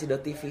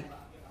narasi.tv.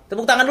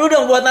 Tepuk tangan dulu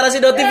dong buat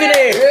narasi.tv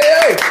nih.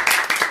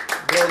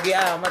 Grogi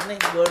amat nih,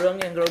 gue doang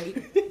yang grogi.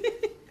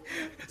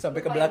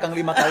 Sampai ke belakang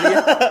 5 kali ya.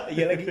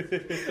 Iya lagi.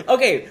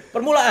 Oke,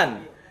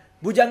 permulaan.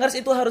 Bujangers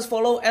itu harus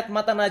follow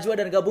 @matanajwa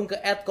dan gabung ke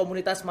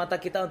 @komunitas mata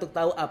kita untuk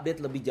tahu update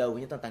lebih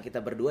jauhnya tentang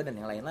kita berdua dan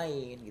yang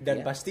lain-lain. Gitu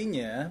Dan ya.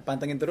 pastinya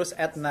pantengin terus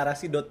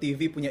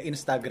 @narasi.tv punya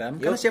Instagram.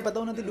 Karena siapa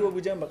tahu nanti Dua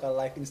Bujang bakal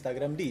live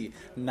Instagram di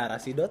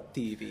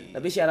narasi.tv.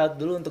 Tapi shout out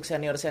dulu untuk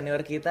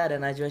senior-senior kita ada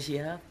Najwa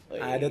Shihab.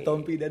 Ada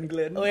Tompi dan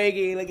Glenn. Wih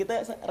gila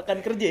kita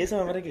rekan kerja ya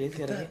sama mereka ya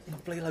sekarang. Kita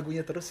nge-play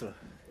lagunya terus loh.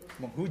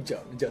 Menghujam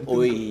jantung.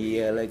 Oh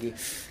iya lagi.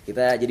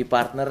 Kita jadi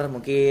partner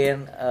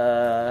mungkin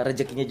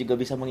rezekinya juga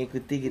bisa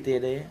mengikuti gitu ya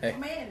deh.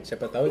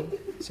 Siapa tahu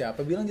siapa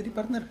bilang jadi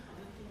partner?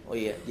 Oh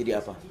iya, jadi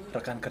apa?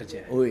 Rekan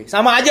kerja. Wih,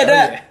 sama aja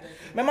dah. Iya.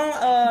 Memang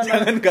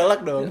Jangan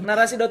galak dong.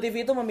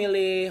 Narasi.tv itu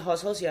memilih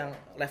host-host yang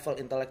level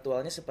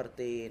intelektualnya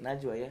seperti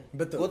Najwa ya.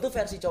 Betul. Gue tuh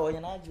versi cowoknya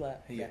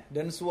Najwa. Iya.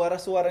 Dan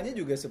suara-suaranya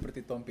juga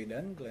seperti Tompi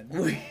dan Glenn.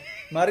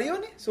 Mario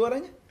nih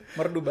suaranya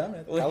merdu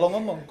banget. Kalau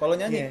ngomong, kalau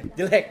nyanyi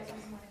Jelek.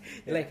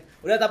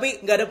 Udah tapi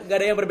nggak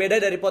ada yang berbeda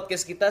dari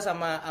podcast kita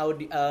sama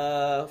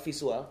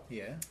visual.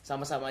 Iya.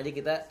 Sama-sama aja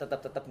kita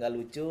tetap nggak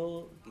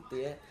lucu gitu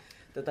ya.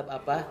 Tetap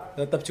apa?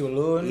 Tetap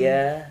culun.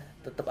 Iya.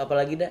 Tetap apa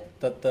lagi dah?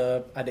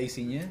 Tetap ada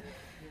isinya.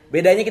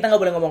 Bedanya kita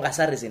nggak boleh ngomong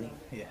kasar di sini.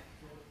 Iya.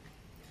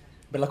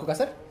 Berlaku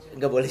kasar?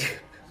 Nggak boleh.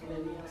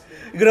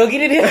 Grogi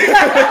nih dia.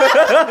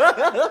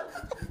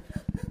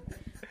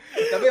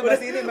 Tapi yang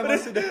pasti ini memang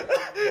sudah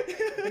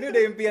ini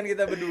udah impian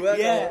kita berdua.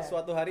 Yeah. Kalau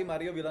suatu hari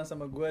Mario bilang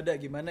sama gue, "Da,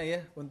 gimana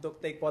ya untuk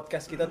take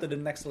podcast kita to the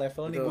next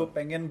level nih, gue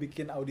pengen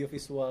bikin audio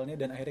visualnya,"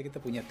 dan akhirnya kita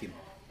punya tim.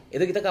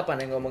 Itu kita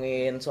kapan yang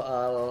ngomongin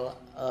soal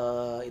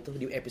itu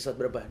di episode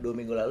berapa? 2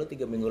 minggu lalu,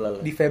 3 minggu lalu?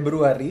 Di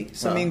Februari,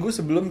 seminggu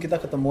sebelum kita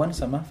ketemuan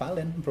sama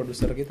Valen,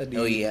 produser kita di.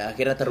 Oh iya,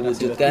 akhirnya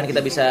terwujudkan.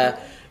 Kita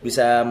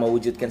bisa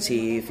mewujudkan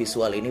si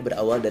visual ini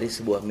berawal dari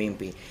sebuah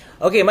mimpi.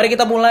 Oke, mari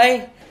kita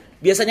mulai.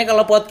 Biasanya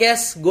kalau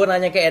podcast, gue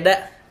nanya ke Eda,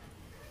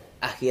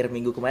 akhir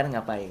minggu kemarin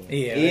ngapain?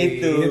 Iya,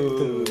 itu.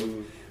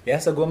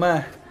 Biasa gue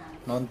mah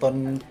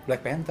nonton Black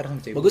Panther sama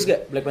cewek. Bagus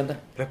gak Black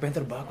Panther? Black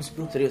Panther bagus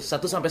bro. Serius,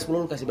 1-10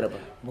 lu kasih berapa?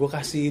 Gue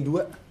kasih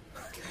 2.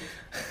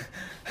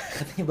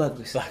 Katanya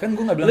bagus. Lah kan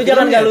gue gak bilang Lu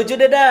jangan filmnya. gak lucu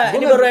deh dah. Gua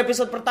Ini nggak- baru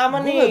episode pertama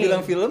nih. Gue gak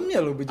bilang filmnya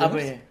lo, Apa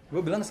ya?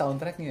 Gue bilang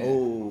soundtracknya.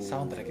 Oh.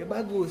 Soundtracknya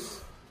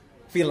bagus.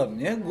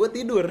 Filmnya gue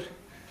tidur.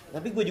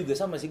 Tapi gue juga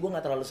sama sih, gue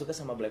gak terlalu suka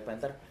sama Black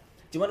Panther.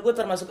 Cuman gue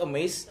termasuk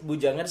amazed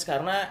Bujangers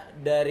karena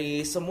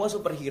dari semua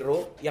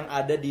superhero yang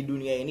ada di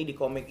dunia ini, di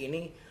komik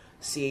ini,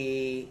 si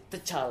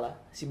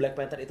T'Challa, si Black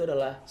Panther itu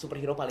adalah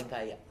superhero paling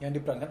kaya.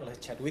 Yang diperankan oleh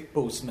Chadwick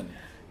Boseman.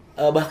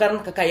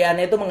 Bahkan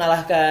kekayaannya itu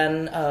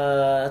mengalahkan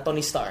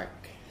Tony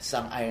Stark,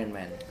 sang Iron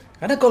Man.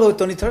 Karena kalau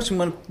Tony Stark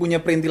cuma punya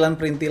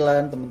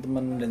perintilan-perintilan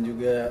teman-teman dan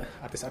juga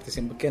artis-artis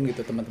yang beken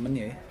gitu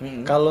teman-temannya ya.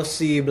 Kalau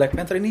si Black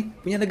Panther ini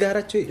punya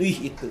negara cuy.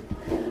 Wih itu,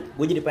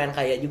 gue jadi pengen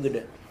kaya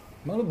juga dah.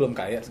 Emang lu belum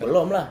kaya sekarang?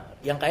 Belum lah,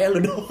 yang kaya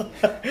lu doang.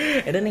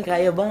 Eda nih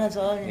kaya banget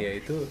soalnya. Iya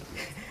itu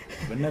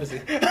benar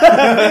sih.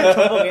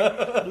 Sombong ya.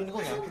 Aduh, ini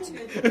kok nyangkut sih.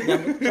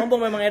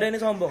 Sombong memang Eda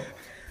ini sombong.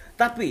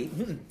 Tapi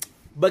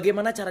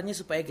bagaimana caranya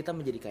supaya kita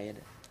menjadi kaya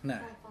dah? Nah,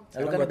 Lalu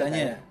sekarang kan gue udah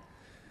tanya.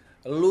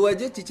 Lu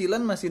aja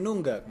cicilan masih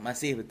nunggak?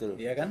 Masih betul.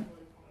 Iya kan?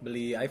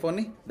 Beli iPhone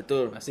nih?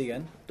 Betul. Masih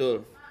kan?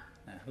 Betul.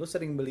 Nah, lu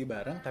sering beli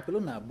barang tapi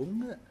lu nabung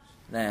nggak?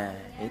 Nah,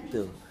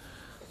 itu.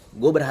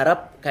 Gue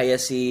berharap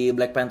kayak si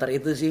Black Panther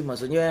itu sih,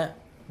 maksudnya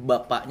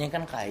bapaknya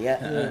kan kaya,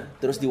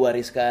 terus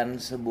diwariskan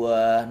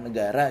sebuah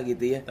negara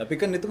gitu ya. Tapi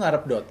kan itu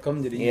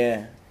ngarep.com jadinya. Iya.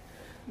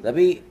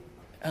 Tapi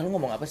lu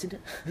ngomong apa sih dah?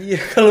 Iya,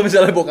 kalau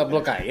misalnya bokap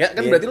lo kaya, kan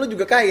Iya. berarti lo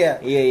juga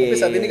kaya. Iya, Tapi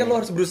saat iya, ini kan iya. lo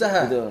harus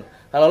berusaha. Betul.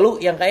 Kalau lu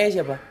yang kaya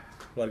siapa?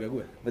 Keluarga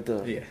gue.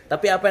 Betul. Iya.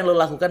 Tapi apa yang lu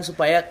lakukan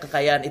supaya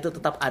kekayaan itu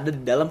tetap ada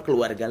di dalam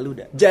keluarga lu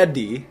dah?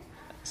 Jadi,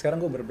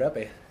 sekarang gue berapa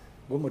ya?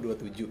 Gue mau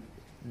 27.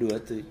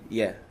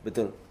 Iya,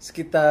 betul.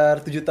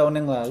 Sekitar 7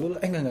 tahun yang lalu,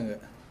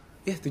 enggak.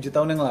 Iya, 7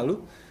 tahun yang lalu,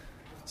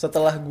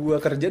 setelah gue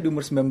kerja di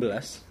umur 19,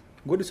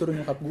 gue disuruh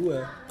nyokap gue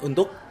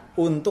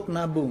untuk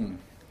nabung.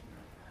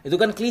 Itu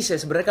kan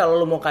klise sebenarnya, kalau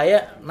lo mau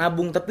kaya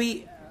nabung,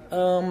 tapi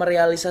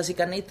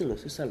merealisasikannya itu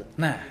loh susah loh.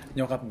 Nah,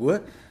 nyokap gue,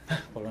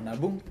 kalau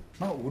nabung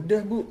mah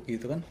udah bu,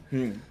 gitu kan.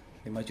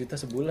 5 juta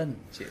sebulan.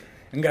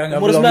 Enggak,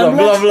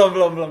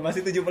 belum,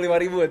 masih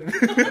 75.000.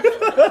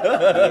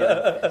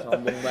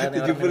 Sombong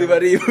banget.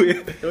 75.000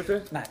 ya.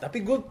 Nah,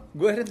 tapi gue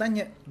akhirnya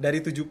tanya, dari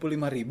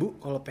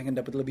 75.000 kalau pengen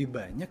dapat lebih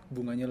banyak,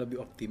 bunganya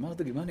lebih optimal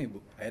tuh gimana ya, Bu?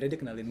 Akhirnya dia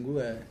kenalin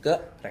gue ke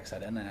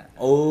reksadana.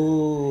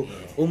 Oh,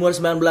 umur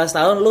 19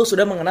 tahun lu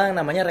sudah mengenal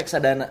yang namanya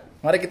reksadana.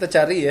 Mari kita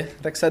cari ya,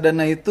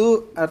 reksadana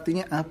itu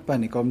artinya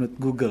apa nih kalau menurut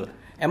Google?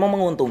 Emang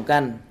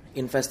menguntungkan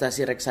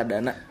investasi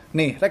reksadana?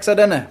 Nih,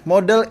 reksadana,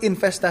 modal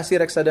investasi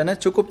reksadana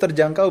cukup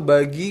terjangkau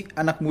bagi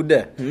anak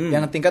muda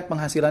yang tingkat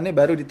penghasilannya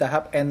baru di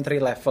tahap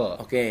entry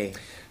level. Oke.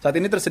 Saat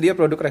ini tersedia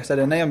produk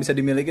reksadana yang bisa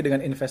dimiliki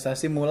dengan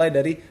investasi mulai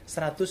dari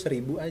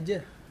 100.000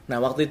 aja.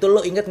 Nah, waktu itu lo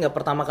inget nggak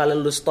pertama kali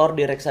lo store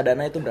di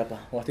reksadana itu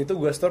berapa? Waktu itu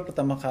gue store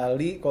pertama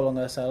kali kalau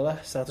nggak salah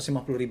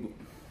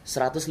 150.000.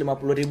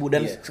 150.000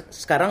 dan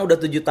sekarang udah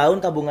 7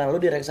 tahun tabungan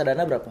lo di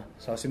reksadana berapa?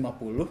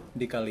 150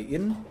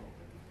 dikaliin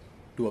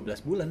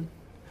 12 bulan.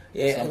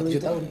 Ya, selama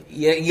 7 tahun.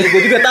 Iya,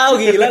 gue juga tahu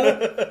gila lu.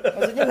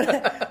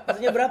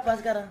 Maksudnya berapa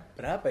sekarang?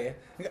 Berapa ya?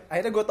 Enggak,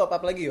 akhirnya gue top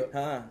up lagi yuk.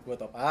 Gue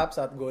top up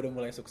saat gue udah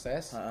mulai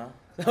sukses.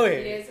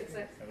 Iya,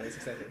 sukses. Mulai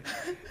sukses.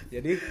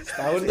 Jadi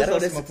setahun tuh Sekarang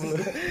udah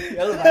 150.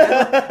 Ya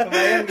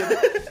lumayan gitu.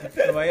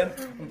 Lumayan.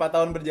 4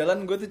 tahun berjalan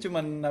gue tuh cuma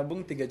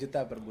nabung 3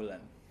 juta per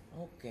bulan.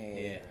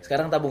 Oke.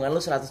 Sekarang tabungan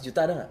lu 100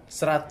 juta ada nggak?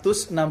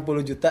 160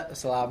 juta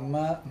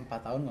selama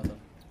 4 tahun nggak tahu.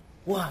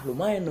 Wah,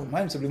 lumayan dong.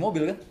 Lumayan bisa beli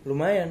mobil kan?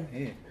 Lumayan.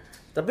 Iya.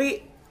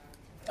 Tapi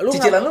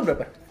cicilan lu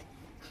berapa?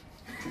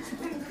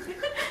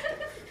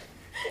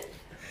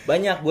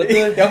 Banyak, gue tuh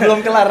yang belum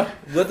kelar.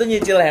 Gue tuh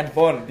nyicil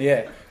handphone.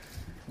 Iya.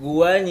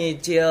 Gue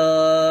nyicil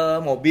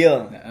mobil.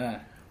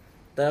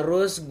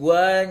 Terus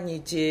gue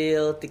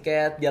nyicil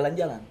tiket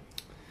jalan-jalan.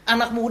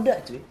 Anak muda,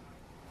 cuy.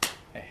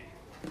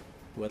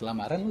 Buat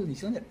lamaran lu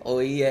nyicil nggak?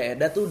 Oh iya,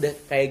 Eda tuh udah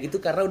kayak gitu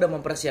karena udah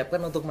mempersiapkan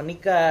untuk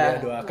menikah.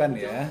 Ya doakan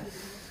ya.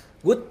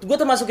 Gue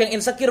termasuk yang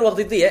insecure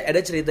waktu itu ya.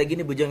 Ada cerita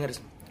gini, Bujangers.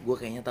 Gue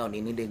kayaknya tahun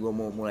ini deh gue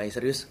mau mulai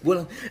serius. Gue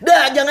bilang,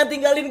 dah jangan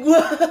tinggalin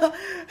gue.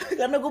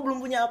 Karena gue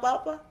belum punya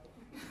apa-apa.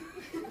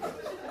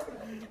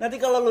 Nanti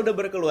kalau lu udah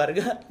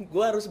berkeluarga,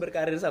 gue harus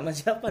berkarir sama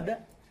siapa,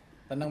 dah?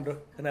 Tenang bro.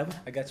 Kenapa?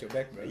 I got your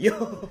back bro. Yo.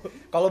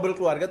 Kalau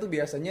berkeluarga tuh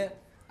biasanya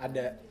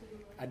ada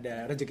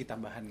rezeki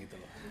tambahan gitu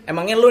loh.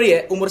 Emangnya lu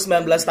ya umur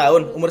 19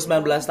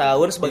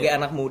 tahun sebagai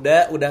anak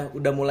muda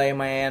udah mulai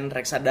main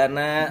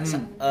reksadana,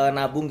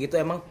 nabung gitu,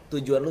 emang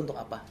tujuan lu untuk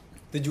apa?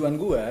 Tujuan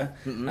gue,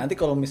 nanti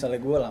kalau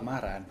misalnya gue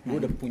lamaran, gue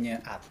udah punya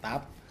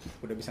atap,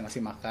 udah bisa ngasih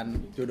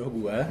makan jodoh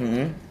gue,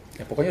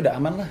 ya pokoknya udah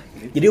aman lah.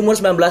 Gitu. Jadi umur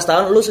 19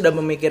 tahun lu sudah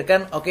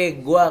memikirkan,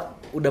 oke, gue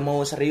udah mau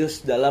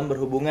serius dalam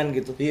berhubungan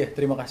gitu. Iya,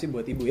 terima kasih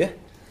buat ibu ya.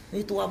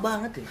 Ini tua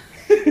banget ya.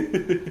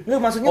 Nggak,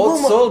 maksudnya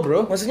Old soul,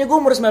 bro. Maksudnya gue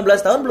umur 19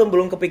 tahun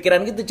belum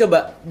kepikiran gitu.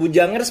 Coba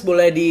Bujangers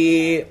boleh di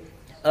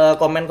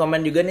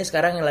komen-komen juga nih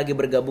sekarang yang lagi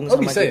bergabung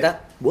sama bisa kita.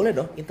 Ya? Boleh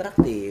dong,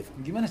 interaktif.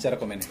 Gimana cara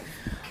komennya?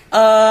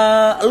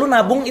 Lu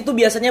nabung itu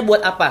biasanya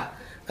buat apa?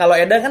 Kalau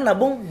Eda kan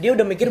nabung, dia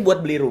udah mikir buat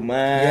beli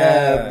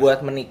rumah,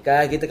 buat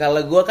menikah gitu.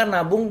 Kalau gue kan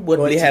nabung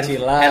buat beli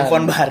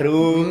handphone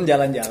baru,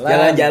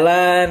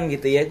 jalan-jalan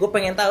gitu ya. Gue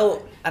pengen tahu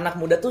anak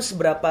muda tuh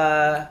seberapa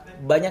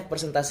banyak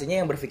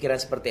persentasinya yang berpikiran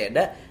seperti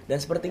Eda dan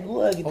seperti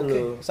gue gitu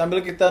loh. Sambil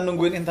kita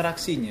nungguin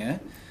interaksinya,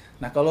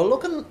 nah kalau lo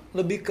kan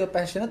lebih ke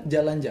passionate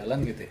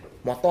jalan-jalan gitu ya.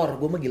 Motor,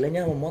 gue mah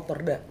gilanya sama motor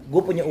dah.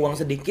 Gue punya uang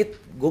sedikit,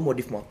 gue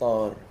modif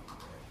motor.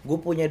 Gue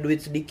punya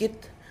duit sedikit,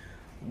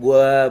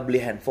 gue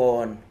beli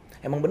handphone.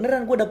 Emang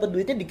beneran gue dapet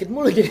duitnya dikit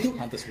mulu jadi.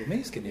 Mantus lu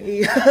miskin ya.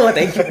 Iya,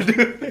 thank you.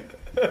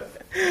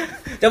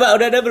 Coba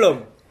udah ada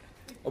belum?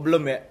 Oh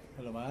belum ya?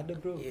 Belum ada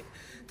bro. Iya.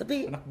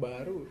 Tapi anak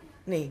baru.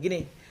 Nih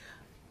gini,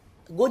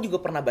 gue juga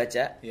pernah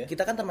baca.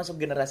 Kita kan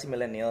termasuk generasi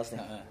millennials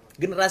nih.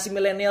 Generasi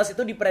millennials itu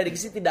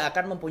diprediksi tidak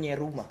akan mempunyai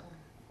rumah.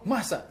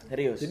 Masa?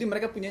 Serius? Jadi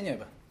mereka punyanya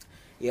apa?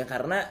 Ya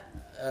karena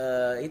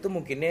itu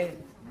mungkinnya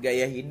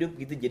gaya hidup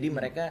gitu. Jadi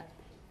mereka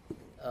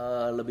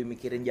lebih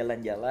mikirin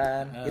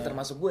jalan-jalan. Ya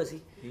termasuk gue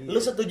sih. Lu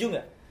setuju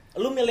nggak?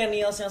 Lu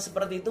millennials yang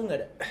seperti itu nggak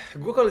ada?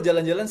 Gue kalau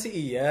jalan-jalan sih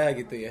iya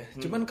gitu ya.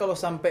 Cuman kalau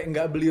sampai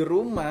nggak beli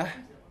rumah,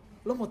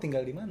 lo mau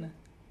tinggal di mana?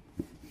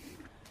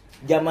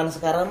 Zaman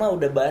sekarang mah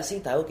udah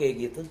basi tahu kayak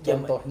gitu.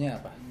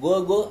 Contohnya apa? Gue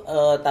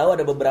tahu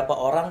ada beberapa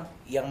orang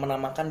yang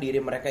menamakan diri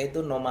mereka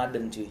itu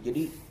nomaden cuy.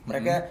 Jadi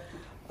mereka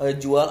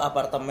jual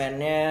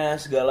apartemennya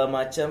segala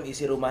macam,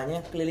 isi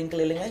rumahnya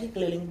keliling-keliling aja,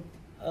 keliling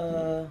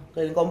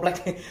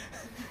komplek.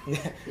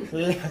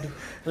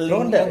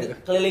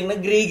 Keliling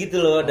negeri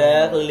gitu loh,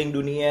 keliling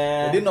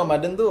dunia. Jadi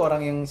nomaden tuh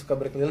orang yang suka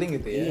berkeliling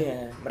gitu ya. Iya,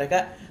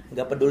 mereka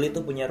nggak peduli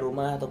tuh punya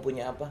rumah atau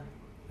punya apa.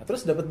 Nah,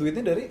 terus dapat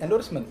duitnya dari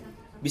endorsement.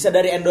 Bisa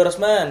dari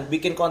endorsement,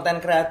 bikin konten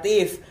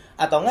kreatif,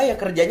 atau enggak ya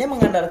kerjanya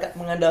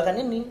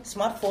mengandalkan ini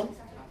smartphone.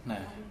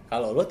 Nah,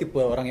 Kalau lo tipe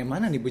orang yang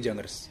mana nih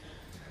Bujangers?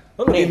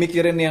 Lo lebih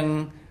mikirin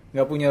yang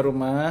nggak punya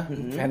rumah,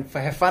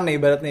 have fun ya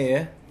ibaratnya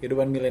ya,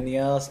 kehidupan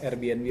millennials,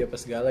 Airbnb apa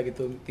segala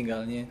gitu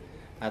tinggalnya,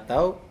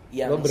 atau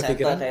yang lo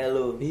berpikiran kayak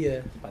lu?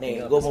 Iya.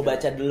 Nih, gue mau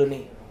baca dulu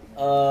nih.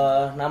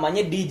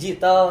 Namanya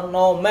digital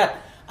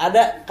nomad.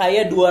 Ada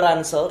kayak 2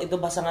 ransel, itu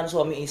pasangan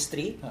suami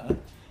istri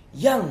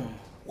yang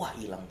wah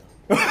hilang tuh.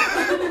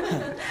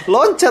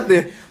 Loncat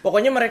deh.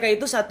 Pokoknya mereka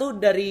itu satu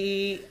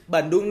dari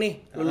Bandung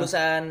nih,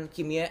 lulusan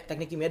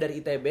teknik kimia dari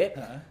ITB.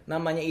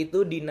 Namanya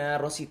itu Dina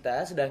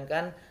Rosita,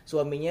 sedangkan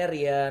suaminya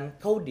Rian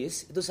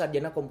Kaudis itu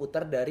sarjana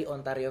komputer dari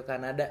Ontario,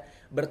 Kanada.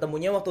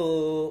 Bertemunya waktu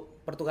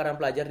pertukaran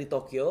pelajar di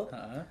Tokyo.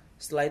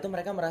 Setelah itu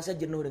mereka merasa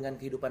jenuh dengan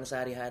kehidupan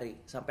sehari-hari.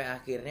 Sampai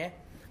akhirnya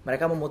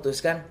mereka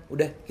memutuskan,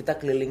 udah kita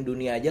keliling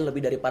dunia aja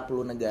lebih dari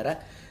 40 negara,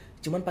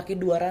 cuman pakai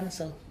 2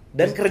 ransel.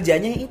 Dan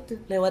kerjanya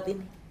itu lewat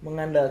ini,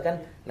 mengandalkan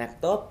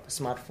laptop,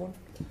 smartphone.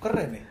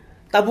 Keren nih.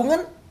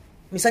 Tabungan,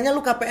 misalnya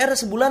lu KPR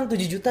sebulan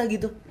 7 juta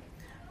gitu,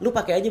 lu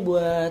pakai aja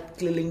buat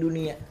keliling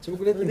dunia.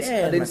 Coba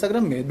lihat ada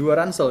Instagram ya, 2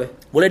 ransel ya.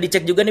 Boleh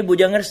dicek juga nih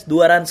Bujangers, 2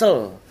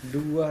 ransel.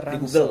 2 ransel.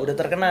 Di Google udah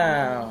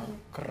terkenal.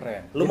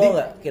 Keren. Lu mau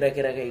nggak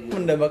kira-kira kayak gitu?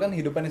 Mendambakan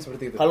hidupan yang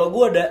seperti itu. Kalau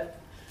gua ada,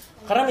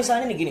 karena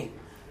misalnya nih gini,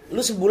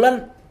 lu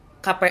sebulan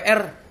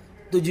KPR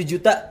 7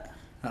 juta,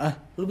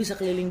 lu bisa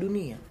keliling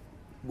dunia.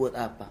 Buat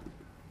apa?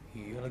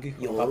 Iya lagi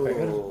kalau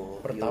KPR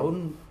per tahun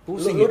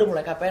pusing. Lu udah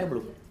mulai KPR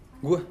belum?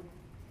 Gua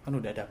kan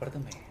udah ada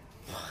apartemen.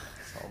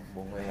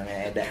 Sombong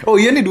yang ada. Oh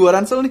iya nih 2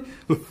 ransel nih.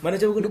 Mana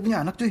coba gue udah punya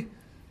anak cuy.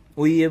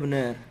 Oh iya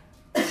benar.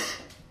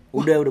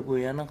 Udah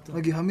punya anak tuh.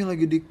 Lagi hamil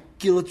lagi di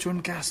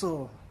Kilchon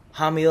Castle.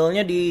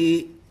 Hamilnya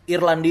di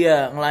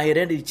Irlandia,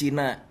 ngelahirnya di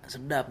Cina.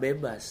 Sedap,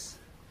 bebas.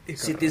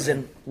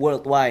 Citizen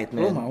worldwide, man.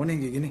 Lo mau nih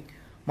kayak gini?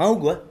 Mau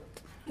gua.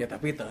 Ya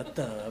tapi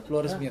tetap lo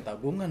harus punya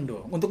tabungan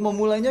dong. Untuk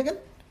memulainya kan?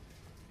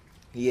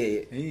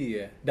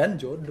 Iya. Dan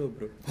jodoh,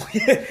 bro.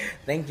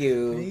 Thank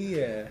you.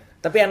 Iya.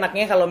 Tapi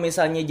anaknya kalau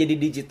misalnya jadi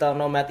digital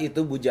nomad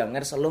itu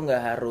Bujangers, lo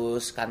nggak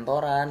harus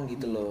kantoran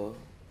gitu loh.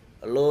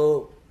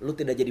 Lo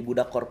tidak jadi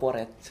budak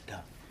korporat.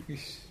 Sedap.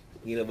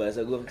 Gila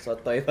bahasa gue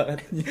sotoy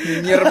banget.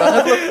 Nyinyir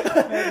banget lo.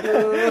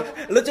 Aduh.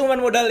 Lo cuman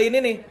modal ini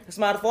nih,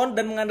 smartphone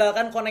dan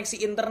mengandalkan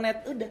koneksi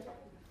internet. Udah.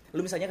 Lo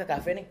misalnya ke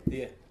kafe nih.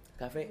 Iya.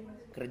 Kafe,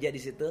 kerja di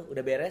situ,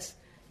 udah beres,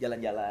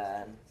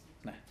 jalan-jalan.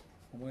 Nah,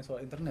 ngomongin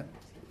soal internet.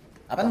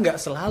 Apa? Kan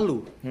nggak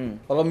selalu.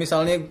 Kalau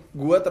misalnya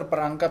gue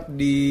terperangkap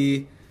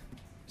di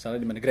misalnya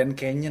di mana Grand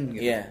Canyon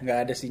gitu,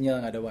 nggak ada sinyal,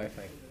 nggak ada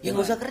wifi. Ya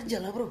nggak usah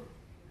kerja lah bro.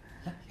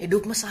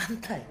 Hidup mah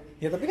santai.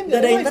 Ya tapi kan nggak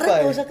ada internet,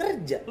 nggak usah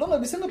kerja. Lo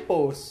nggak bisa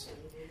ngepost.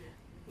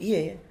 Iya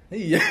ya.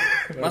 Iya.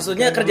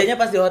 Maksudnya kerjanya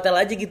pas di hotel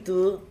aja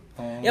gitu.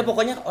 Ya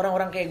pokoknya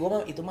orang-orang kayak gue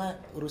mah itu mah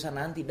urusan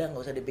nanti dah,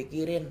 nggak usah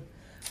dipikirin.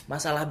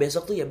 Masalah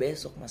besok tuh ya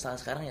besok, masalah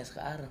sekarang ya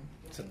sekarang.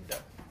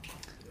 Sedap.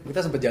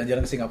 Kita sempat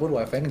jalan-jalan ke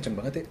Singapura, wifi kenceng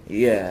banget ya.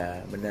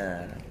 Iya,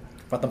 benar.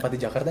 Tempat di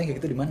Jakarta yang kayak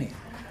gitu di mana ya?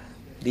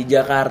 Di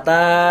Jakarta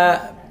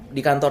di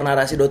kantor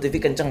narasi.tv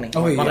kenceng nih.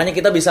 Oh, iya. Makanya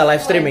kita bisa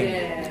live streaming.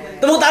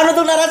 Tepuk tangan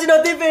untuk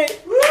narasi.tv.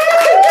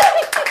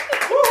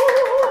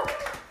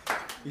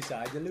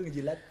 Bisa aja lu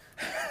ngejilat.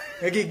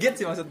 Ngegigit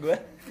sih maksud gue.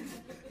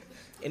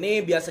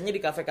 Ini biasanya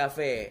di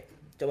kafe-kafe.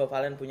 Coba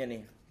kalian punya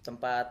nih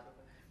tempat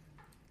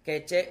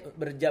kece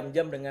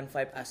berjam-jam dengan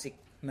vibe asik.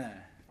 Nah,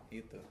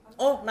 itu.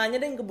 Oh, nanya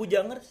deh ke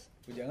Bujangers.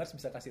 Bujangers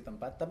bisa kasih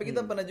tempat. Tapi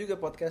kita pernah juga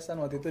podcastan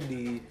waktu itu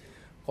di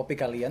Kopi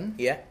Kalian.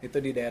 Iya. Itu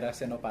di daerah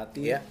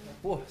Senopati. Iya.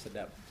 Wah,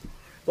 sedap.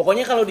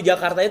 Pokoknya kalau di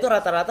Jakarta itu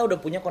rata-rata udah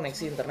punya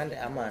koneksi internet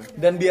yang aman.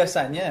 Dan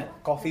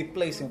biasanya coffee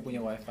place yang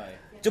punya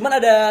wifi.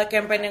 Cuman ada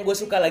campaign yang gue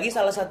suka lagi,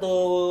 salah satu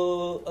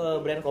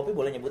brand kopi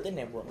boleh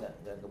nyebutin ya, Bu? Enggak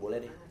boleh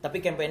deh.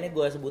 Tapi campaignnya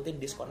gue sebutin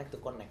disconnect to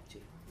connect,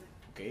 cuy.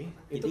 Oke.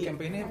 Itu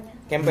campaignnya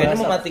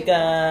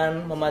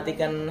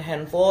mematikan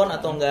handphone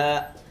atau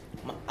enggak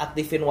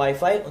aktifin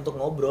wifi untuk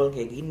ngobrol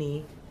kayak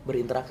gini,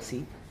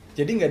 berinteraksi.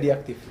 Jadi nggak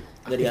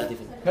diaktifin.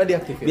 Nggak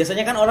diaktifin.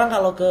 Biasanya kan orang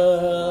kalau ke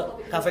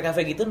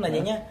kafe-kafe gitu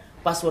nanyanya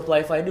password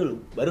wifi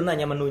dulu, baru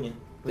nanya menunya.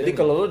 Jadi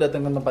kalau lo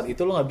datang ke tempat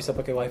itu lo nggak bisa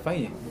pakai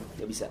wifi-nya?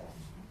 Nggak bisa.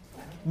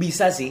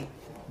 Bisa sih,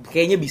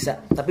 kayaknya bisa.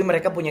 Tapi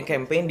mereka punya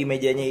campaign di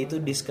mejanya itu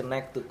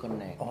disconnect to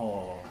connect.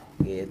 Oh.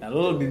 Gitu. Nah,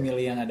 lo lebih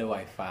milih yang ada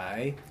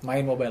wifi,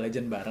 main Mobile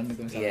Legend bareng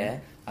gitu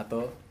misalnya,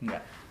 atau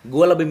enggak?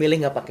 Gue lebih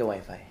milih nggak pakai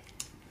wifi.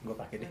 Gue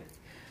pakai deh.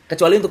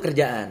 Kecuali untuk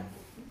kerjaan.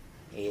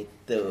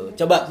 Itu.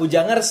 Coba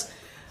Bujangers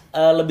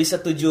lebih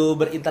setuju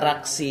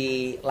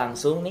berinteraksi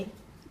langsung nih,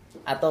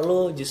 atau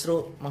lo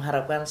justru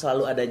mengharapkan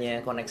selalu adanya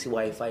koneksi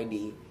wifi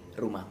di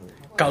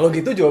rumahmu? Kalau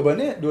gitu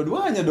jawabannya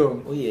dua-duanya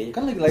dong. Oh iya.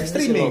 Kan lagi live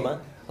streaming.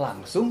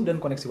 Langsung dan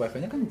koneksi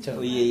wifi-nya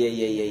kenceng. Oh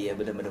iya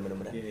benar.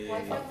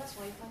 Iya.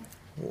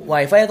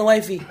 Wifi atau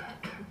wifi?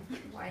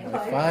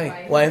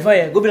 Wifi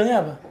ya? Gue bilangnya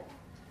apa?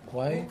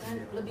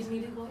 Lebih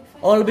milih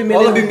wifi. Oh lebih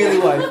milih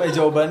wifi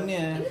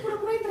jawabannya.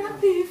 Pura-pura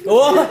interaktif.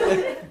 Oh.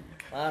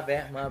 Maaf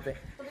ya.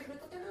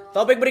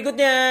 Topik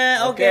berikutnya.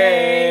 Oke.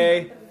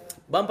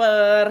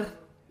 Bumper.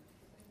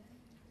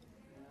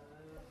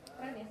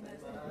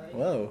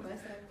 Wow.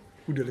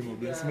 Udah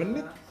 15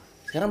 menit.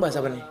 Sekarang bahas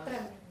apa nih?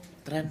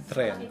 Tren.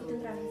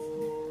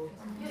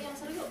 Yuk yang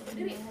seru yuk,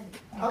 berdiri.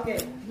 Oke.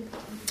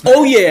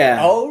 Oh yeah.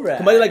 Alright.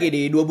 Kembali lagi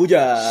di Dua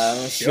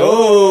Bujang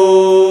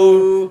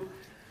Show.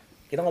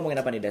 Kita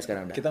ngomongin apa nih,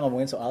 sekarang? Kita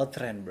ngomongin soal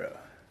tren, bro.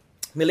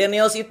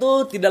 Millennials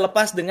itu tidak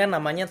lepas dengan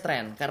namanya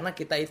tren. Karena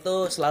kita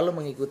itu selalu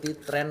mengikuti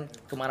tren.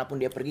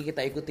 Kemanapun dia pergi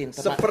kita ikutin.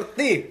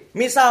 Seperti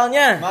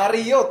misalnya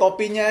Mario,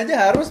 topinya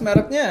aja harus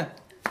mereknya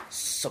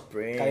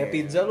Supreme. kayak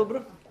pizza lu, bro.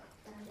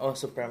 Oh,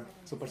 Supreme.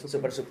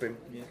 Super Supreme.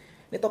 Yeah.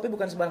 Ini topi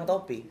bukan sembarang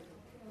topi.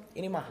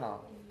 Ini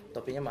mahal.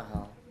 Topinya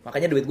mahal.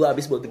 Makanya duit gua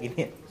habis buat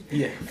begini.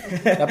 Iya.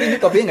 Tapi ini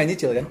topinya nggak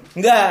nyicil kan?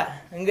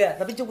 Enggak.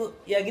 Tapi cukup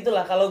ya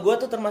gitulah. Kalau gua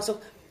tuh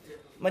termasuk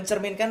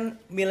mencerminkan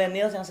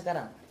millennials yang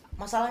sekarang.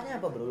 Masalahnya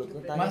apa, bro? Lu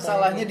tanya.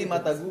 Masalahnya di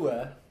mata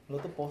gua,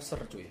 lu tuh poser,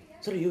 cuy.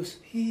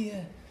 Serius?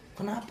 Iya.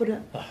 Kenapa dah?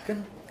 Lah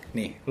kan,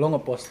 nih lo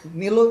ngepost.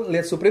 Nih lo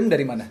lihat Supreme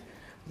dari mana?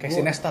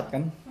 Casey Neistat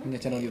kan,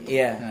 punya channel YouTube.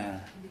 Iya. Nah,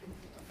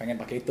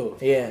 pengen pakai itu.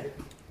 Iya.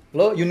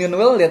 Lo Union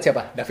Well lihat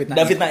siapa? David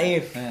Naif.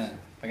 Naif. Nah,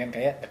 pengen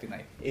kayak David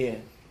Naif. Iya.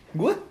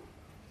 Gua?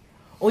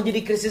 Oh,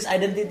 jadi krisis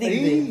identity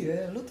gitu.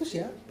 Iya, lo tuh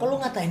siapa? Kok lu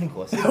ngatain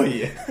gua sih? Oh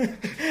iya.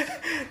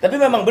 Tapi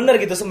memang benar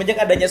gitu, semenjak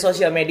adanya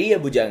sosial media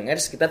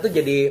Bujangers, kita tuh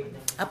jadi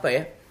apa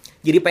ya?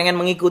 Jadi pengen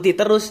mengikuti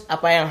terus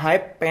apa yang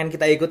hype, pengen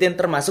kita ikutin,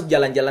 termasuk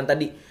jalan-jalan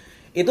tadi.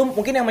 Itu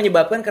mungkin yang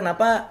menyebabkan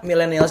kenapa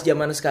millennials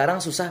zaman sekarang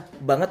susah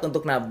banget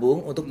untuk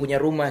nabung, untuk punya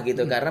rumah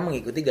gitu, karena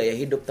mengikuti gaya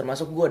hidup.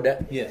 Termasuk gue ada.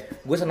 Iya.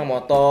 Gue seneng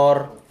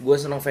motor, gue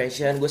seneng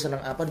fashion, gue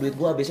seneng apa, duit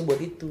gue habisnya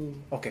buat itu.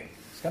 Oke,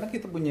 sekarang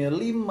kita punya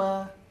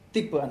 5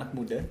 tipe anak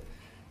muda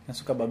yang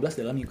suka bablas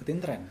dalam ngikutin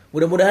tren.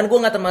 Mudah-mudahan gue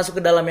nggak termasuk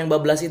ke dalam yang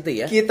bablas itu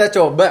ya. Kita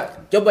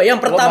coba. Coba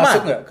yang pertama. Lo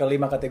masuk nggak ke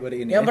 5 kategori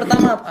ini? Yang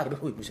pertama, aduh,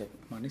 buset.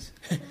 Manis.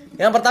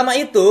 Yang pertama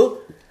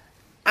itu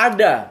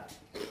ada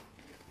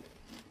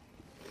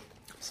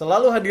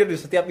Selalu hadir di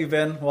setiap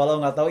event, walau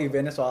nggak tahu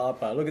eventnya soal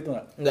apa. Lo gitu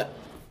nggak? enggak.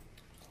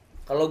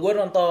 Kalau gue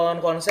nonton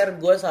konser,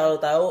 gue selalu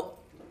tahu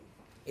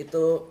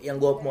itu yang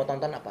gue mau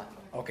tonton apa.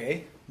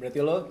 Oke,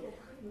 berarti lo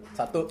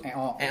 1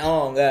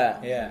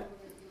 Enggak. Iya.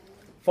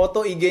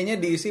 Foto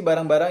IG-nya diisi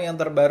barang-barang yang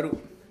terbaru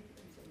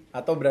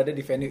atau berada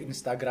di venue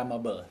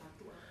Instagramable.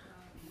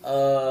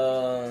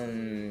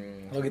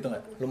 Lo gitu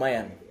nggak?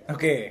 Lumayan.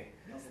 Oke.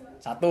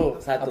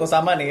 Satu. Satu. Atau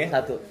sama nih ya?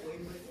 Satu.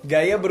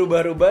 Gaya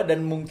berubah-ubah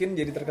dan mungkin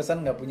jadi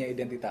terkesan nggak punya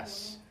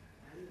identitas.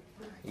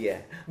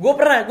 Iya. Gue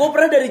pernah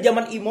dari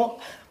zaman emo,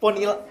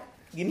 ponil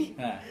gini,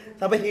 Nah.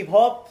 sampai hip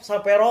hop,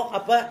 sampai rock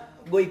apa,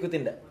 gue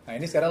ikutin dah. Nah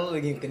ini sekarang lo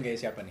lagi ngikutin gaya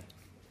siapa nih?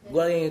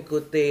 Gue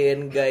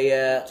ngikutin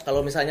gaya, kalau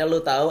misalnya lu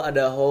tahu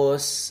ada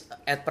host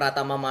Ed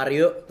Pratama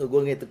Mario, tuh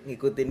gue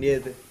ngikutin dia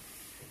tuh.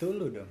 Itu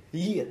lo dong.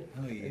 Iya.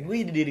 Oh, iya.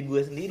 Gue diri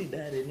gue sendiri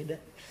dah, ini dah.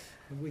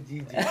 Gue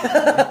jijik.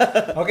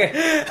 Oke.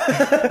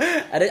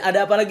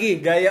 Ada apa lagi?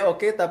 Gaya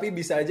oke tapi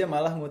bisa aja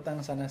malah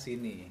ngutang sana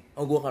sini.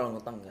 Oh, gue kalau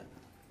ngutang enggak.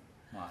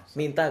 Mas.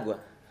 Minta gue.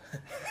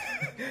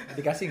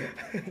 Dikasih nggak?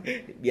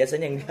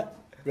 Biasanya enggak.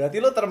 Berarti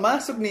lo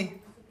termasuk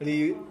nih.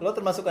 Lo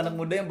termasuk anak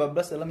muda yang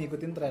bablas dalam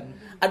ngikutin tren.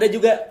 Ada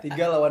juga 3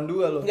 lawan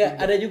 2 lo. enggak,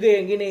 ada juga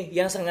yang gini,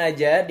 yang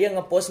sengaja dia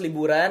ngepost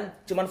liburan,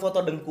 cuman foto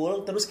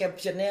dengkul, terus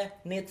captionnya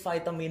need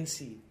vitamin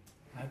C.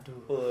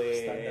 Aduh.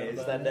 Woi,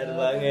 standar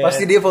banget.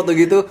 Pasti dia foto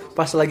gitu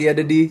pas lagi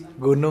ada di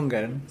gunung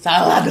kan?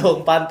 Salah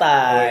dong,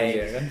 pantai. Oh,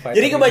 iya kan, vitamin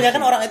Jadi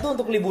kebanyakan C. orang itu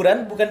untuk liburan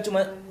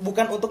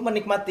bukan untuk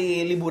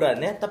menikmati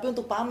liburannya, tapi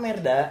untuk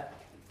pamer, dah.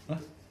 Hah?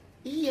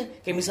 Iya,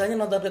 kayak misalnya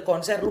nonton ke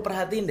konser, lu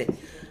perhatiin deh.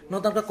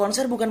 Nonton ke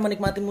konser bukan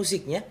menikmati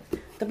musiknya,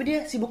 tapi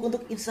dia sibuk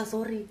untuk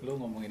instastory. Lo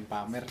ngomongin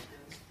pamer.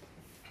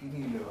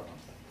 Ini loh.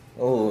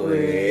 Oh,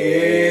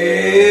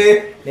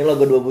 Wih. ini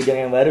logo Dua Bujang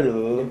yang baru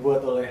loh.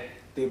 Dibuat oleh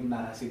tim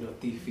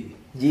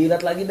narasi.tv.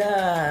 Jilat lagi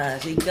dah,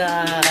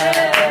 sikat.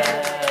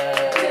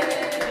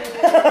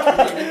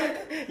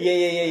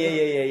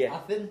 Iya.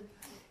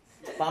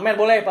 Pamer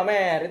boleh,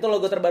 pamer. Itu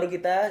logo terbaru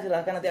kita.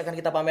 Silahkan nanti akan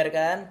kita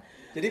pamerkan.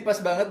 Jadi pas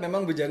banget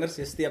memang Bujangers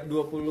ya, setiap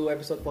 20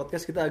 episode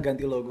podcast kita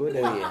ganti logo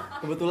dan iya.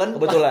 kebetulan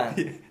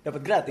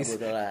dapat gratis.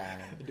 Kebetulan.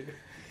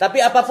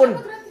 Tapi apapun,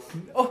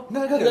 Oh,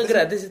 enggak itu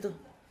gratis itu.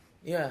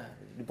 Ya,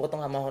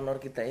 dipotong sama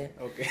honor kita ya.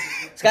 Oke.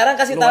 Sekarang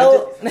kasih Lu tahu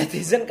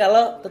netizen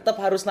kalau tetap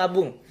harus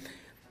nabung.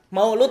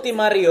 Mau lu tim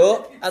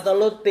Mario atau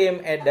lu tim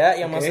Eda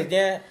yang Oke.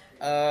 maksudnya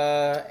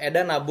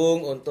Eda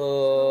nabung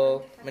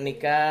untuk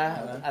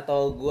menikah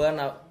atau gua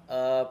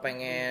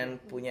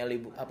pengen punya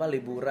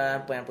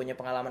liburan, pengen punya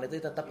pengalaman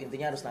itu tetap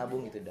intinya harus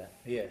nabung gitu dah.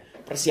 Iya.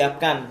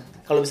 Persiapkan.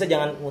 Kalau bisa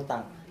jangan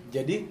ngutang.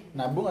 Jadi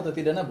nabung atau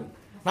tidak nabung?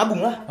 Nabung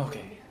lah.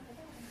 Oke.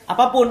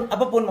 Apapun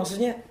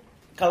maksudnya.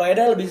 Kalau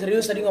Eda lebih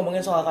serius tadi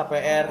ngomongin soal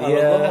KPR, kalau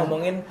Iya. gua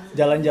ngomongin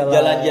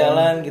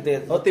Jalan-jalan gitu ya.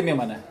 Oh, tim yang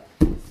mana?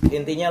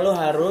 Intinya lu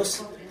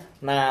harus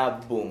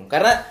nabung.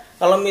 Karena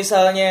kalau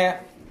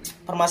misalnya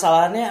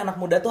permasalahannya anak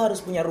muda tuh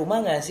harus punya rumah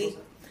nggak sih?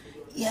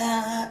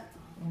 Ya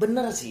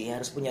bener sih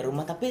harus punya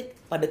rumah. Tapi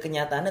pada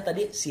kenyataannya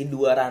tadi si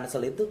dua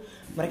ransel itu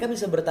mereka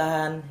bisa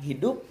bertahan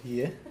hidup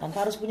Iya.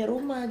 tanpa harus punya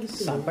rumah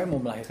gitu. Sampai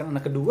mau melahirkan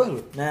anak kedua lo.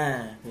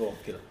 Nah,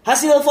 Gokil.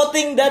 hasil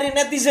voting dari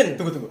netizen.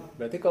 Tunggu.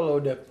 Berarti kalau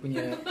udah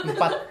punya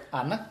 4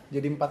 anak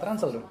jadi 4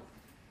 ransel dong?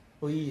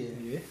 Oh iya.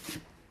 Iya.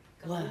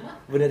 Wah,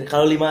 bener.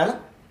 Kalau 5 anak?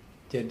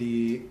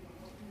 Jadi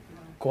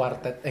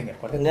kuartet.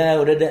 Enggak,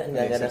 udah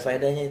enggak ada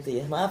faedahnya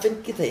itu ya. Maafin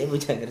kita ya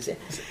Bujangers ya.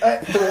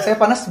 Saya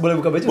panas, boleh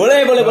buka baju?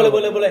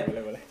 Boleh.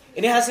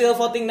 Ini hasil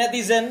voting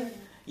netizen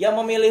yang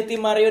memilih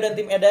tim Mario dan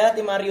tim Eda.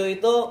 Tim Mario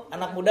itu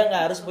anak muda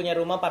nggak harus punya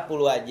rumah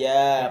 40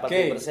 aja,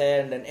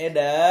 40%, dan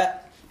Eda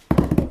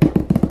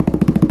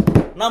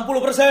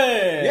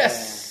 60%. Yes.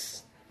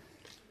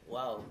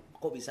 Wow,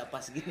 kok bisa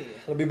pas gini ya?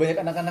 Lebih banyak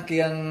anak-anak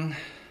yang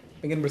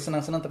pengen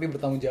bersenang-senang tapi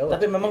bertanggung jawab.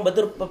 Tapi memang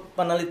betul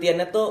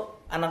penelitiannya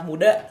tuh anak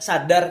muda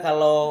sadar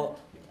kalau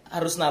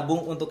harus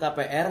nabung untuk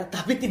KPR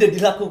tapi tidak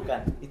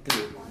dilakukan. Itu.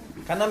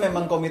 Karena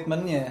memang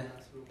komitmennya.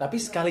 Tapi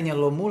sekalinya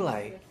lo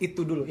mulai,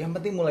 itu dulu. Yang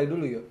penting mulai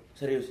dulu yuk.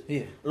 Serius?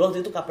 Iya. Lo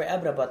waktu itu KPA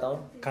berapa tahun?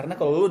 Karena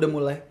kalau lo udah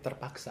mulai,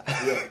 terpaksa.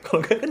 Iya. Kalau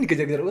gak kan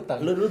dikejar-kejar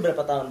utang. Lo dulu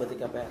berapa tahun berarti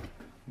KPA?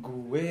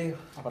 Gue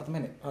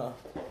apartemen ya?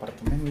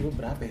 Apartemen gue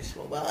berapa ya?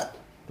 Slow banget.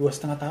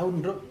 2,5 tahun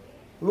bro.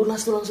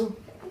 Lunas tuh langsung?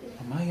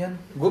 Lumayan.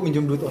 Gue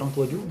minjem duit orang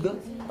tua juga.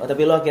 Oh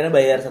tapi lo akhirnya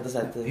bayar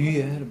satu-satu?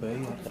 Iya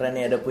bayar. Keren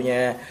ya, ada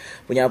punya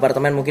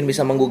apartemen, mungkin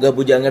bisa menggugah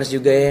Bujangers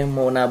juga ya,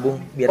 mau nabung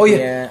biar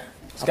punya.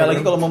 Sekali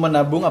lagi kalau mau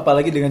menabung,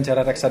 apalagi dengan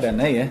cara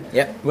reksadana ya.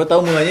 Gue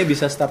tahu mulainya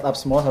bisa startup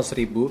small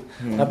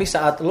 100.000. Tapi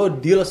saat lo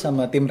deal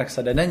sama tim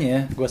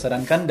reksadananya, gue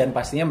sarankan dan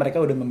pastinya mereka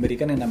udah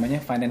memberikan yang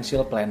namanya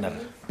financial planner.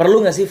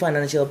 Perlu nggak sih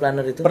financial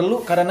planner itu?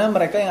 Perlu, karena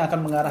mereka yang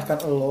akan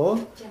mengarahkan lo.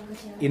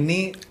 Ini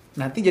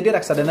nanti jadi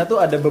reksadana tuh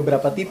ada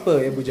beberapa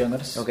tipe ya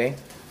Bujangers.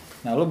 Oke.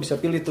 Nah lo bisa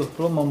pilih tuh,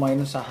 lo mau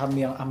main saham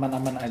yang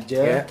aman-aman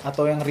aja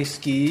atau yang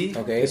risky.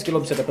 Risky lo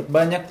bisa dapat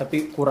banyak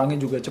tapi kurangnya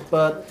juga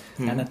cepat.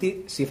 Nah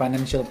nanti si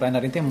financial planner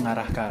itu yang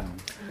mengarahkan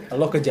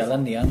lo ke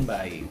jalan yang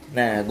baik.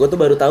 Nah gue tuh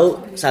baru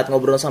tahu saat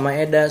ngobrol sama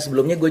Eda.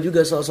 Sebelumnya gue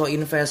juga so-so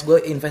gue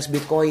invest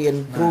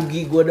Bitcoin.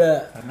 Rugi gue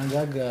dah.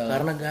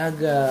 Karena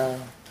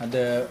gagal.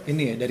 Ada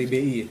ini ya dari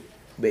BI ya?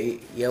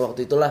 BI ya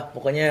waktu itulah,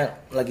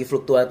 pokoknya lagi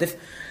fluktuatif.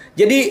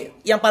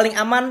 Jadi yang paling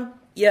aman,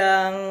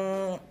 yang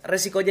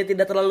resikonya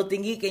tidak terlalu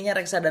tinggi, kayaknya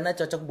reksadana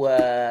cocok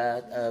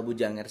buat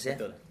Bujangers ya.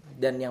 Betul.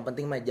 Dan yang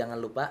penting mah jangan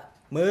lupa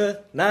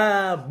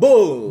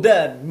menabung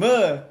dan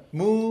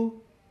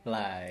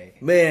memulai.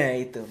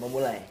 Itu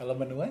memulai. Kalau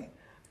menuai?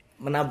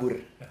 Menabur.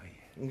 Oh,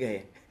 iya. Enggak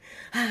ya.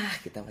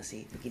 Kita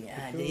masih begini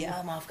aja ya.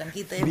 Maafkan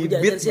kita ya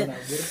Bibit Bujangers ya.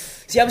 menabur.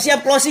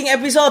 Siap-siap closing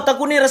episode.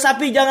 Tekuni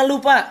resapi jangan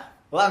lupa.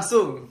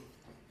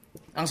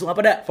 Langsung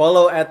apa dah?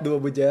 Follow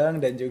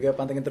 @2bujang dan juga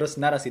pantengin terus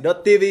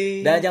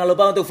narasi.tv. Dan jangan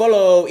lupa untuk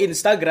follow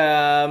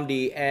Instagram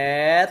di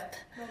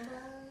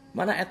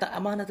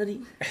mana tadi?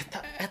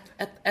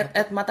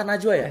 Mata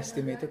Najwa ya?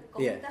 Estimated.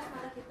 Iya.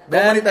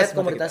 Dan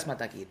komunitas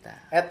mata kita.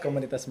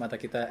 Komunitas mata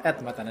kita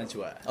 @mata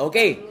Najwa.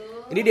 Oke.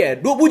 Ini dia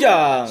 2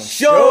 Bujang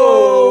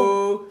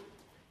Show.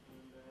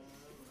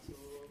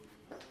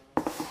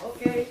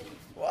 Oke.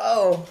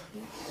 Wow.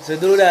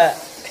 Dulu dah.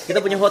 Kita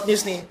punya hot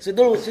news nih.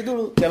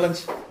 Dulu.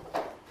 Challenge.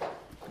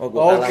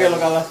 Oke, lo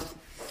kalah.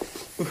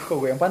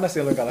 Kok gue yang panas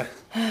ya lo kalah.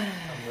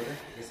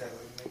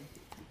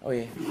 Oh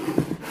iya.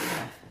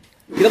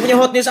 Kita punya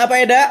hot news apa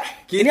Eda?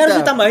 Ini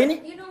harus ditambahin nih.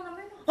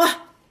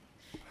 Wah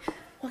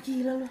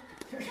gila lo.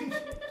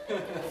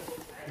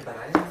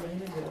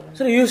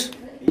 Serius?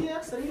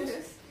 Iya,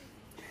 serius.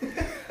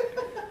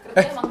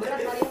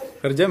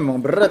 Kerja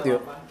memang berat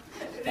yuk.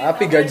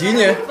 Tapi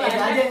gajinya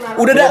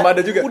udah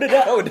ada juga.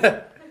 Udah. Oh,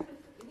 udah.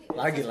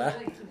 Lagi lah.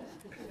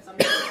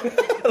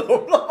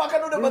 Lo belum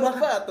makan udah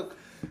batuk-batuk.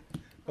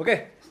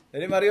 Oke,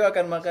 jadi Mario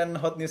akan makan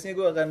hot newsnya,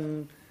 gue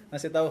akan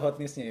ngasih tahu hot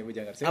newsnya ya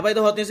Bujangers. Apa itu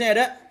hot newsnya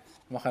Eda?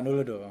 Makan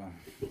dulu dong.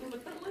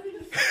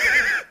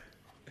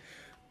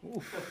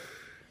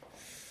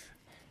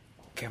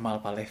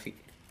 Kemal Palevi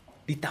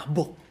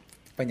ditabok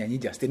penyanyi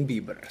Justin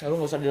Bieber. Lu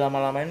nggak usah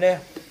dilama-lamain deh.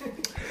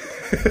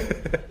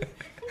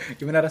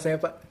 Gimana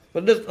rasanya Pak?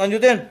 Pedes,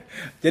 lanjutin.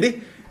 Jadi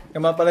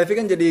Kemal Palevi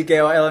kan jadi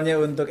KOL-nya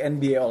untuk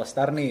NBA All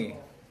Star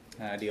nih.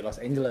 Nah di Los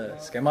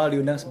Angeles, Kemal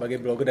diundang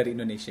sebagai blogger dari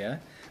Indonesia.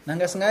 Nah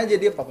nggak sengaja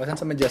dia papasan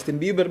sama Justin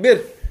Bieber.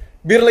 Bir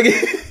lagi.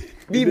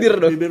 Bibir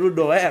dong. Bibir lu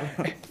doer.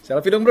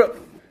 Selfie dong bro.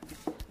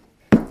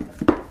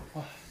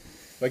 Wah,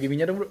 bagi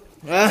minyak dong bro.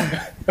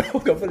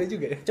 Gak boleh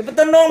juga ya.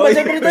 Cepetan dong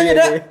baca beritanya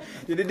dah.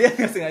 Jadi dia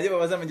nggak sengaja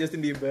papasan sama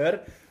Justin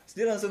Bieber. Terus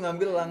dia langsung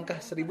ngambil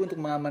langkah 1000 untuk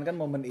mengamankan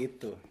momen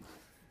itu.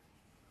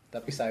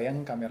 Tapi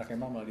sayang kamera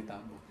Kemal malah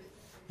ditabok.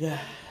 Ya,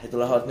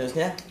 itulah hot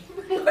newsnya.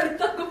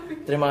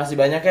 Terima kasih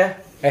banyak ya.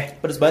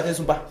 Pedes banget nih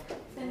sumpah.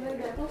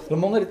 Lo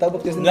mau nggak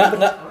ditabok Justin Bieber?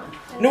 Bieber? Enggak.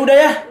 Ini udah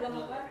ya?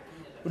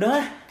 Udah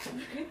nggak?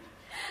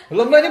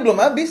 Belum lah, ini belum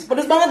habis.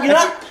 Pedes banget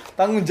gila.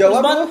 Tanggung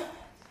jawab lo.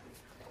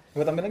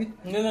 Gue tambahin lagi?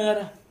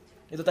 Enggak.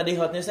 Itu tadi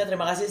hot newsnya.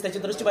 Terima kasih. Stay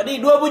tune terus coba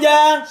di 2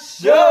 Bujang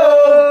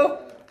Show.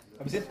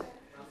 Habisin.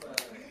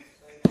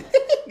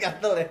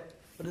 Gatel ya.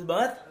 Pedes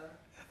banget.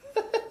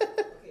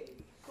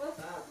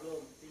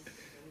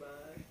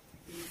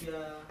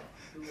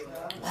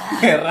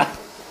 Merah.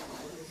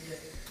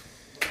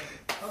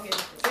 Oke,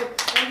 sip.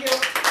 Thank you.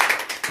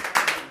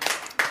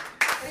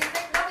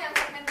 Retake dong yang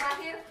segmen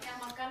terakhir yang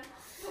makan.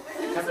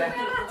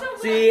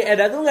 Si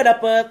Eda tuh nggak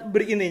dapet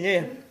ininya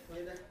ya,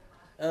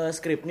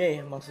 skripnya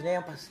ya, maksudnya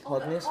yang pas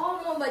hot news.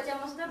 Oh mau baca,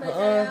 maksudnya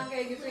baca yang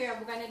kayak gitu ya,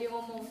 bukannya dia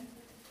ngomong.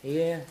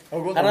 Iya.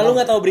 Oh, Karena lu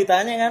nggak tahu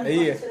beritanya kan?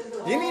 Iya.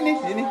 Ini.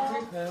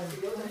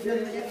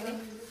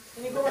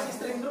 Ini gue masih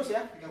stream terus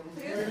ya.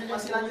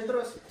 Masih lanjut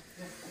terus.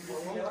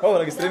 Oh,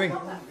 lagi streaming.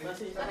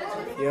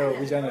 Yo,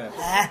 bisa nggak?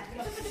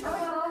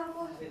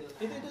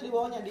 Itu di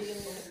bawahnya di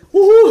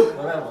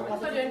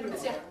Apa dia yang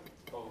pedes ya?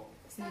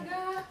 Astaga.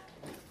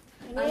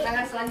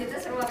 Tantangan selanjutnya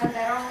seru akan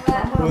terong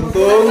lah.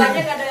 Untung. Banyak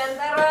gak ada yang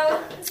terong.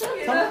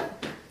 Gitu.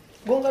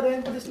 gue nggak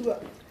doyan pedes juga.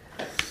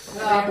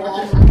 Enggak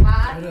bohong.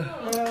 Apaan?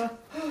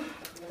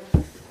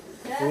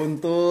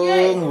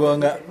 Untung gua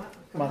nggak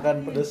makan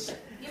pedes.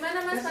 Gimana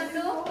Mas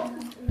Pandu?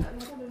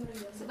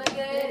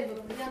 Sebagai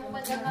yang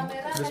memegang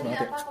kamera tadi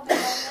apa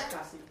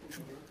komentarnya?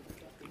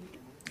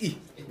 Ih,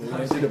 ini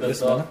udah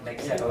pedes banget.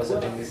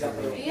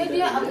 Iya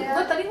dia,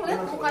 gue tadi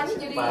ngeliat mukanya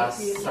jadi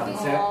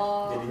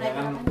Jadinya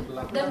kan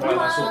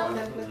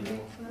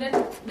dan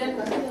dan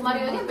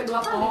Mario nya sampai 2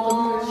 kali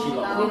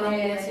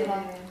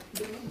silang.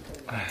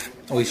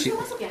 Oh isi.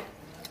 Masuk ya?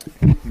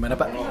 Gimana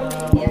Pak?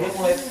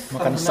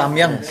 Makan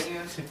samyang.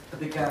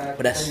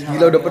 Pedas.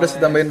 Gila udah pedas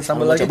ditambahin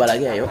sambal Mau lagi. coba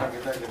lagi ayo.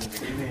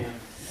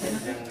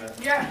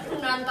 Ya,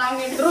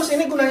 nantangin. Terus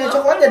ini gunanya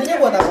coklat jadinya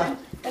buat apa?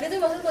 Tadi tuh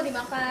maksud buat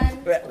dimakan.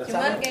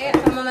 Cuman kayak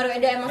sama Mario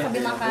Eda emang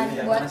sambil makan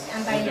buat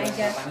antarin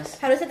aja.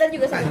 Harusnya tadi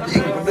juga sambil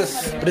makan.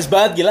 Pedas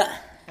banget gila.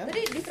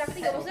 Tadi distraksi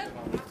gak maksudnya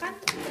makan.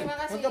 Terima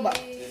kasih. Mau coba?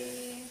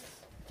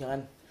 Jangan.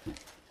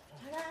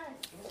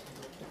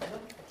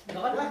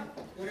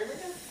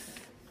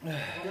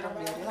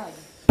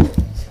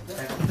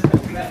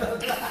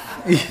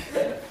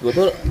 Gue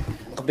tuh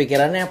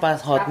kepikirannya pas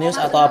hot news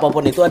atau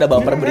apapun itu ada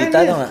bumper berita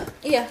tau nggak?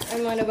 Iya,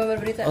 emang ada bumper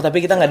berita. Oh tapi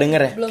kita nggak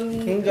denger ya? Belum.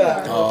 Enggak.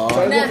 Oh.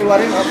 Soalnya gue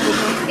keluarin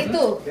outputnya.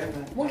 Itu.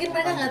 Mungkin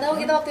mereka nggak tahu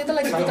kita waktu itu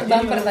lagi puter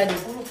bumper tadi.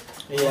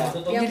 Iya.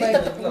 Yang jadi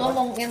tetap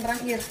ngomong yang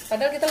terakhir.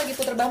 Padahal kita lagi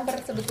puter bumper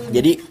sebetulnya.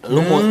 Jadi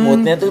lu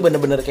moodnya tuh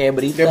bener-bener kayak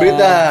berita. Kayak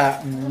berita.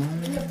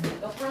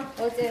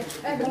 Oke.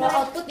 Kalau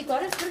output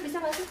dikeluarin sebenarnya bisa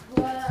nggak sih?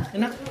 Gua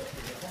Enak.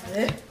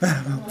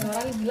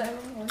 orang gila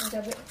emang mau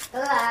cabai.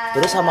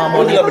 Terus sama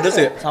Oh, gila monitor, pedes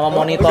ya? sama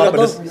monitor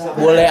tuh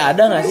boleh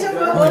ada nggak sih?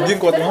 Anjing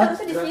kuat banget.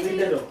 Harusnya di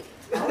sini.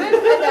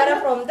 Antara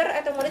prompter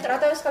atau monitor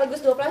atau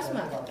sekaligus 2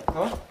 plasma.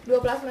 Apa? 2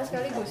 plasma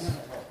sekaligus.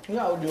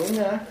 Enggak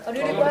audionya.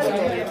 Audio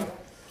dikeluarin.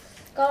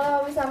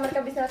 Kalau misalnya mereka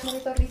bisa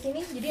monitor di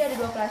sini, jadi ada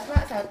 2 plasma,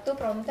 1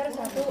 prompter,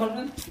 1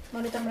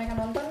 monitor mereka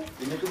nonton.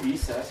 Ini tuh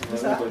bisa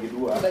sebenarnya bagi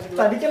dua.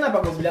 Tadi kan apa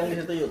gue bilang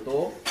di situ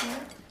YouTube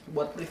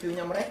buat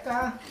previewnya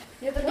mereka.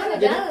 Ya terus nggak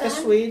Jadi jalan. ke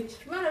switch.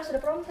 Cuma harus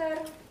ada prompter.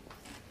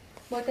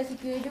 Buat ke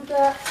CPU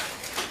juga.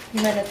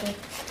 Gimana tuh?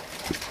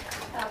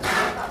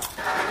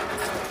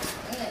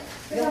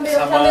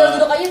 Sambil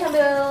duduk aja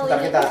sambil. Ntar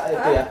kita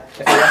itu ya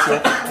evaluasi ya.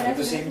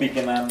 Itu sih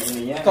bikinan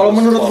ininya. Kalau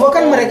menurut gua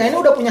kan mereka ini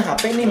udah punya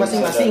HP nih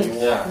masing-masing.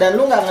 Dan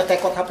lu nggak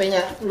ngetekot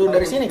HP-nya lu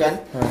dari sini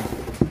kan?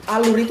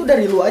 Alur itu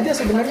dari lu aja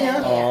sebenarnya.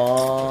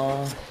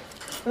 Oh.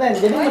 Len,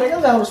 jadi mereka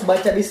nggak harus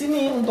baca di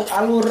sini untuk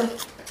alur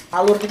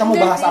kita mau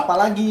bahas apa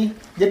lagi.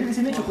 Jadi di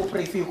sini cukup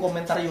review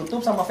komentar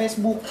YouTube sama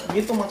Facebook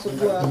gitu maksud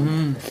gua.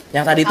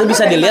 Yang tadi itu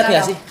bisa dilihat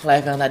nggak sih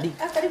live yang tadi?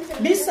 Tadi bisa.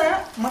 Bisa,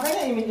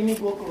 makanya ini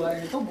gua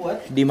keluarin itu buat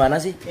Di mana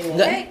sih?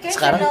 Enggak, Kayak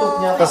sekarang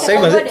channel- Pas saya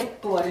channel masih- gua deh.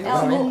 keluarin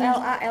LULALENN.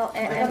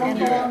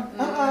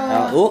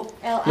 LU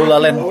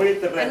Lulalen. Oh,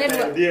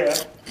 internet dia.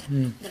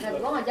 Internet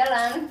gua nggak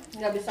jalan,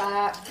 nggak bisa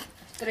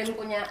stream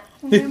punya.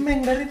 Memang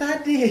dari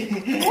tadi.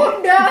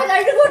 Udah,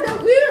 tadi gua udah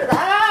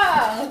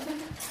bilang.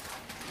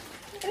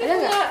 Ini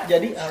nggak,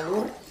 Jadi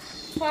alur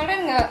kalian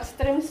nggak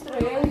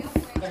stream.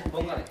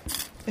 gua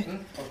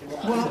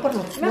lapar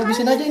loh. Gua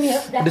habisin aja ini ya.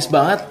 pedes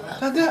banget.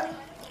 Kagak.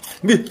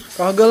 Bih,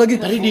 kagak lagi.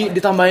 Tadi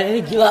ditambahin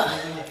ini gila.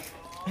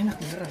 Enak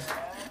beneran.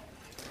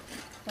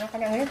 Makan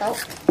yang ini tahu.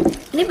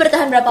 Ini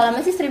bertahan berapa lama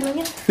sih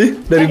streamingnya? Ih,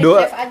 dari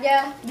doa. Save aja.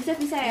 Bisa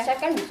ya. Bisa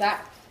kan bisa.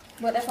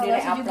 Buat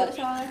evaluasi juga Di-upload.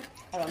 soalnya.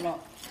 Kalau mau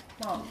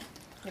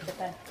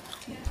cepetan.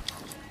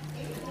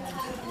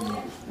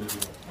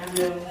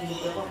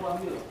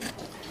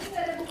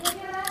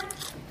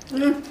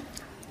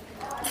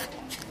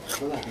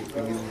 Aku lagi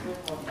pengen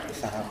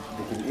usaha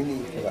bikin ini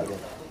coba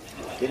lihat.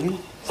 Ini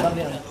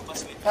samyang.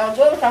 Kalau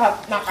gue usaha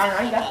makan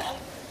aja.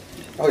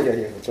 Oh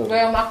iya betul. Gue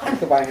yang makan.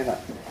 Itu paling enak.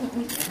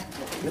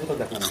 Ini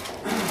produk mana?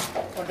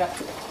 Udah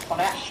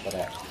pakai.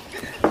 Korea.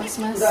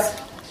 Mas.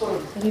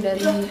 Ini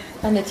dari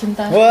tanda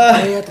cinta. Wah,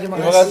 terima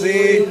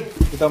kasih.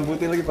 Hitam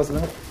putih lagi pas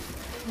banget.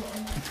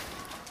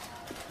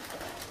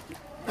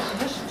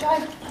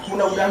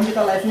 Mudah-mudahan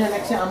kita live-nya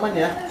next-nya aman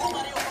ya.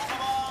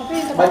 Tapi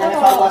Banyak sebenarnya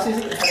kalau evaluasi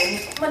sih hari ini.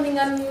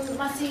 mendingan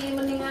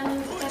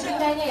camping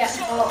kayaknya ya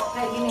kalau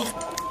kayak gini.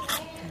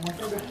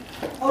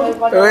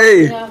 Wey.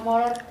 Punya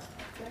molor.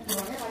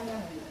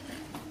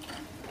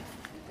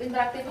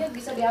 Interaktifnya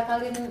bisa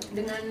diakalin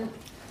dengan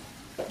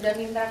dan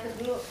interaktif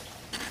dulu.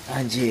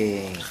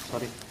 Anjing.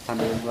 Sorry,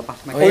 sambil lepas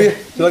mic. Oh iya,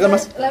 silakan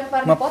Mas.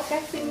 Lempar di Maaf.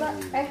 podcast sih Mbak.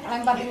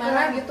 Lempar di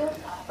mana gitu.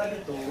 Tadi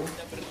tuh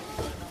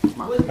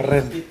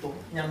Keren. itu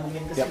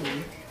nyambungin ke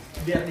sini.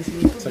 Biar di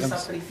sini tuh bisa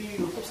preview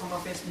YouTube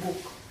sama Facebook.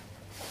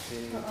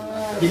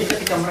 Jadi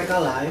ketika mereka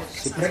live,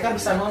 mereka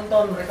bisa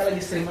nonton mereka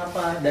lagi stream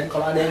apa dan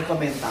kalau ada yang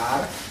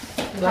komentar,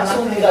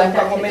 langsung tinggal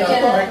buka komentar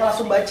Iya. tuh mereka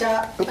langsung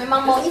baca.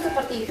 Memang maunya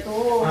seperti itu.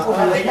 Tapi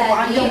delaynya tadi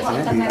panjang, Pak.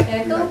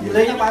 internetnya itu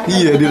Delaynya panjang.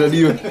 Iya di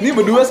radio. Ini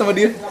berdua sama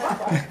dia.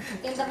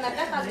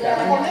 internetnya Ada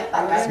kagak.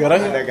 komentar kan.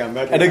 Sekarang Ada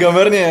gambar. ada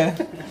gambarnya.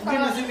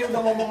 Mungkin di sini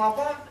udah ngomong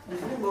apa, di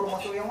sini baru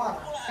masuk yang mana?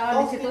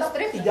 Kalau di situ kita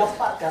strip? 3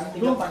 part kan,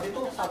 3 part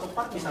itu 1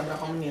 part bisa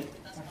berapa menit?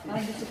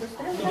 Kalau di situ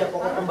strip 3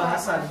 pokok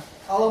pembahasan.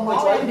 Kalau mau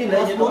kecuali di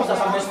delaynya itu bisa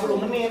sampai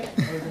 10 menit.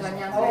 nggak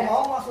nyampe. Kalau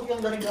mau masuk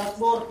yang dari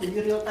dashboard,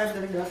 jadi real time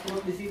dari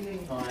dashboard di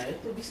sini. Nah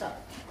itu bisa.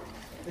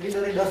 Jadi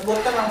dari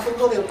dashboard kan langsung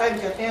tuh real time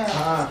chatnya,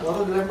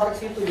 baru dilempar ke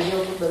situ, jadi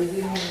output dari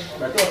sini.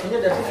 Berarti waktunya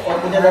dari situ.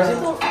 Waktunya dari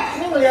situ,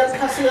 ini melihat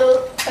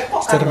hasil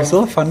tektokan. Secara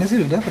visual funnya sih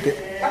udah dapet ya.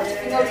 Kan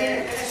tinggal di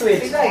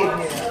switch ini.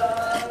 Kayaknya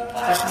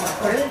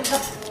bisa.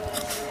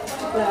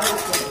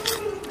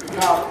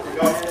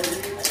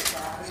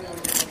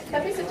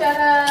 Tapi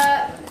secara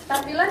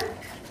tampilan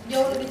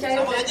jauh lebih cair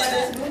daripada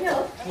sebelumnya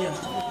loh. Iya.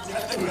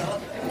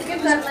 Mungkin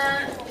karena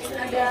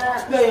ada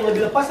Enggak, yang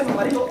lebih lepas emang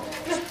Mario.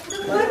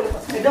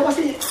 Beda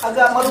masih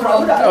agak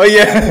malu-malu dah. Oh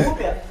iya. Cukup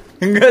ya?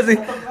 Enggak sih.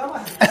 Atau berapa?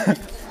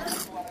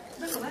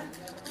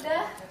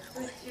 udah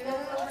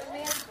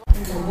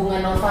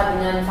Hubungan Nova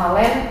dengan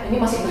Valen ini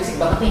masih berisik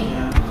banget nih.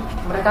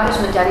 Mereka harus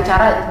mencari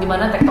cara di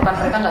mana tektokan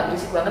mereka nggak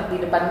berisik banget di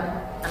depan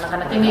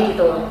anak-anak ini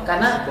gitu.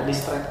 Karena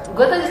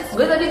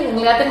gue tadi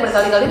ngeliatin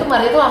berkali-kali tuh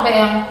Maria tuh sampai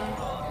yang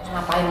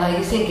ngapain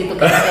lagi sih gitu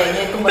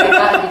kayaknya itu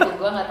mereka gitu.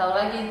 Gue nggak tahu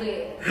lagi itu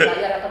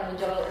layar akan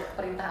muncul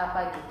perintah apa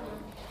gitu.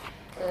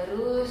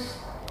 Terus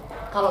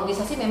kalau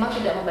bisa sih memang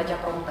tidak membaca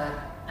prompter.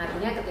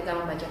 Artinya ketika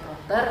membaca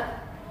prompter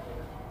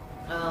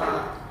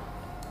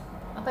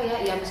apa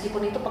ya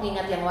meskipun itu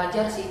pengingat yang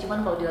wajar sih,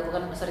 cuman kalau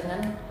dilakukan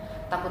keseringan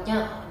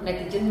takutnya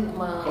netizen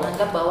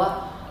menganggap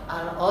bahwa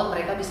oh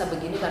mereka bisa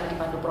begini karena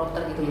dipandu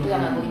prompter gitu. Itu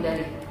yang aku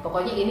hindari.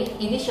 Pokoknya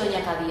ini show-nya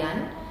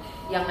kalian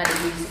yang ada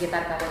di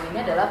sekitar kalian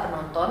ini adalah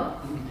penonton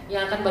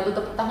yang akan bantu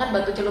tepuk tangan,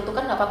 bantu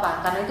celutukan nggak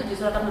apa-apa karena itu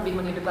justru akan lebih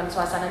menghidupkan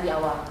suasana di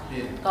awal.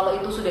 Kalau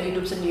itu sudah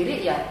hidup sendiri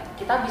ya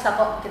kita bisa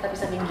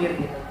minggir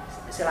gitu.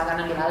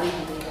 Silakan ambil alih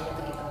gitu.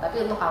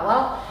 Tapi untuk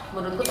awal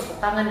menurutku tepuk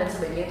tangan dan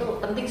sebagainya itu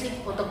penting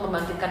sih untuk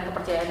membangkitkan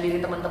kepercayaan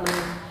diri teman-teman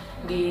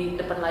di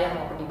depan layar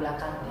maupun di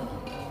belakang.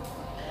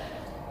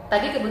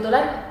 Tadi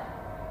kebetulan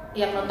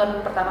yang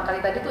nonton pertama kali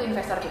tadi tuh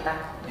investor kita,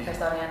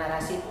 investornya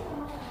narasi.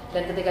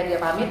 Dan ketika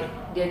dia pamit,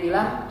 dia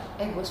bilang,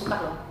 gue suka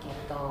loh,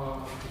 gitu.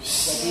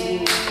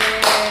 Jadi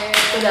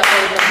itu udah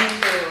poin lebih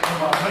tuh.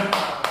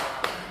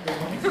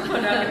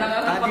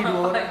 Tadi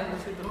dua.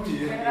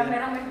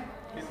 merah-merah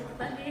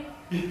tadi.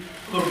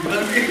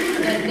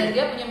 Dan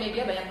dia punya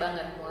media banyak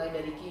banget, mulai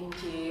dari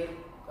kincir,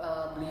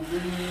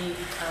 beli-beli,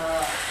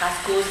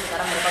 kaskus,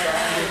 sekarang mereka udah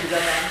ambil juga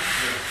kan.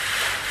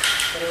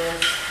 Terus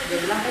dia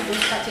bilang, gue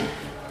suka Cik.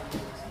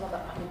 Coba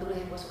pamit dulu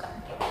ya, gue suka.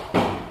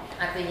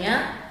 Artinya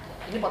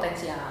ini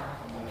potensial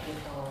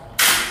gitu.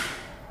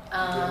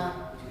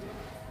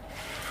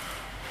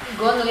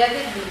 Gue ngeliat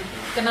nih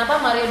kenapa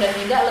Mario dan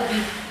Nida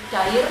lebih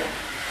cair,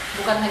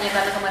 bukan hanya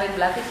karena kemarin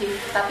berlatih sih,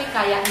 tapi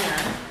kayaknya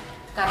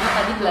karena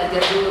tadi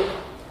belajar dulu,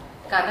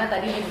 karena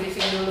tadi di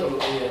briefing dulu,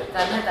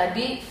 karena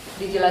tadi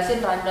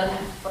dijelasin rundown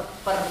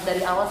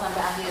dari awal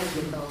sampai akhir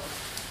gitu.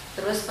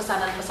 Terus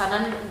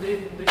pesanan-pesanan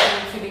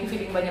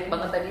feeding banyak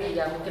banget tadi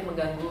ya mungkin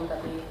mengganggu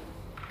tapi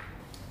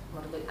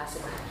menurut gue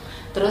asik.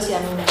 Terus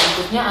yang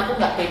berikutnya aku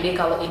nggak pede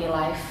kalau ini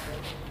live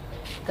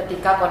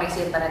ketika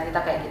koneksi internet kita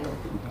kayak gitu.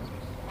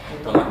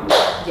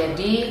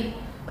 Jadi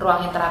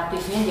ruang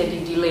interaktifnya jadi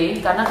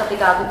delay karena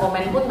ketika aku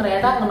komen pun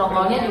ternyata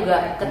menongolnya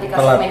juga ketika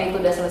segmen itu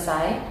udah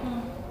selesai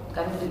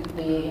kan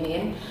di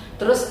iniin.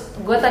 Terus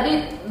gue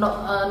tadi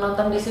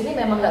nonton di sini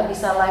memang nggak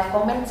bisa live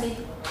komen sih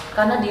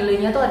karena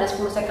delaynya tuh ada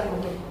 10 second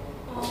mungkin.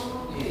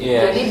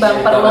 Jadi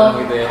bumper lo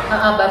gitu ya.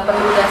 Bumper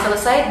lo udah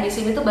selesai di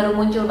sini tuh baru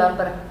muncul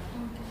bumper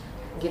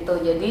gitu.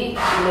 Jadi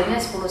delaynya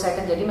 10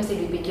 second jadi mesti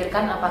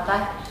dipikirkan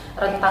apakah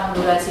rentang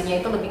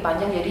durasinya itu lebih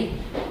panjang. Jadi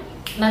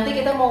nanti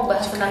kita mau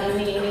bahas tentang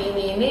ini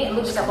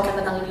lu bisa komen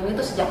tentang ini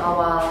tuh sejak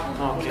awal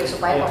gitu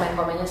supaya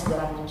komen-komennya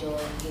segera muncul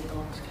gitu.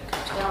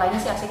 Yang lainnya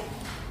sih asik.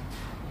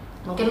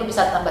 Mungkin lu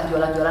bisa tambah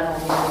jualan-jualan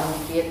ngomong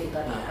dikit gitu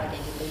atau apa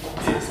kayak gitu itu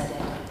bisa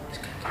jadi.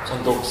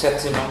 Untuk set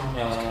sih Mam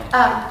yang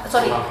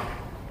sorry.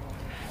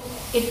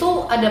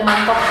 Itu ada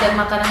mangkok dan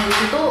makanan di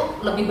situ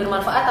lebih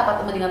bermanfaat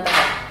apa mendingan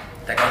tekok?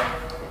 Tekok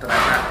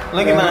ternyata.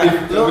 Lo gimana?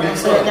 Lo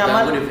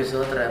nyaman? Gue di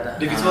visual ternyata.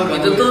 Di visual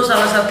itu tuh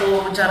salah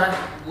satu cara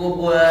gue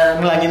buat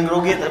ngilangin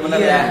grogi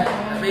sebenarnya. Iya.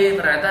 Tapi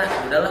ternyata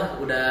udahlah,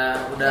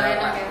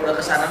 udah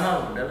kesana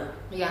mah udahlah.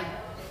 Iya.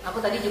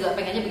 Aku tadi juga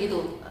pengennya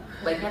begitu.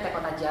 Baiknya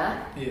tekot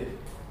aja. Iya.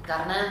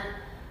 Karena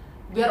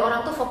biar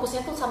orang tuh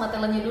fokusnya tuh sama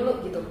talentnya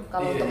dulu gitu.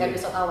 Kalau untuk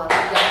episode awal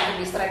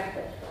jangan distract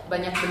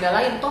banyak benda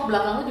lain. Toh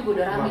belakang lu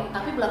juga udah rame.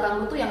 Tapi belakang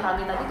lu tuh yang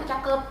rame tadi tuh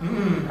cakep.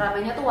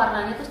 Ramenya tuh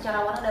warnanya tuh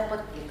secara warna dapet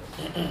gitu.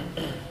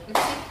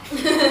 Gitu sih.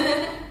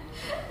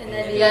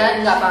 Ya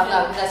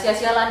nggak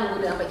sia-sia lah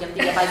nunggu sampai jam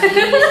 3 pagi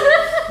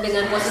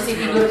dengan posisi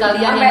tidur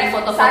kalian yang di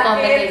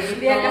foto-foto kayak gitu.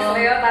 Dia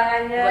kesleo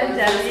tangannya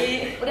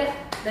jadi. Udah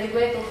dari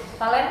gue itu.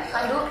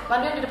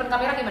 Pandu yang di depan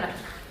kamera gimana?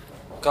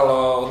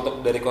 Kalau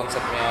untuk dari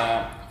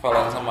konsepnya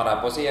Valen sama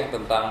Rapo sih yang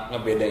tentang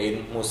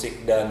ngebedain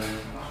musik dan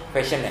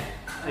fashion ya.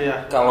 Iya.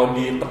 Kalau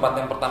di tempat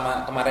yang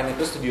pertama kemarin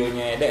itu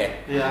studionya Eda ya,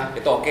 Iya.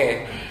 itu oke,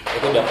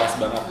 itu udah pas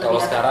banget. Kalau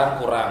sekarang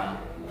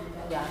kurang,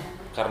 Ya.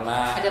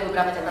 karena Ada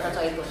beberapa catatan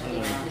soal itu,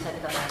 bisa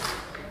kita bahas.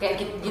 Kayak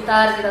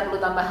gitar kita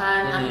perlu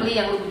tambahan, ampli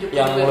yang lu bujuk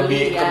yang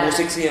lebih ke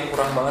musik sih yang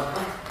kurang banget,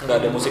 nggak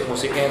ada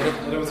musik-musiknya itu.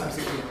 Ada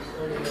musik-musiknya.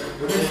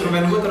 Udah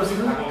instrumen gue terus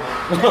itu.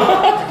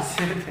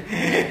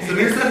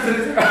 Seriusan.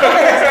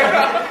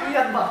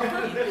 Lihat Pak.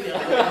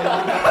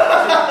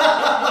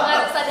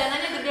 Nggak,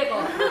 sadananya gede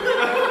kok.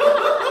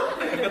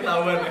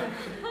 Ketahuan ya.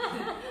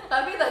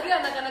 Tapi tadi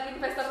anak-anak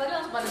investor tadi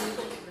langsung pada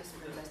gitu. Udah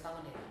 19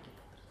 tahun ya.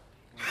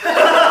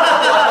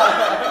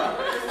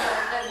 Terus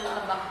mereka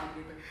ditebak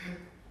gitu.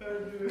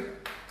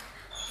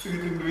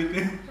 Segitu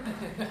duitnya.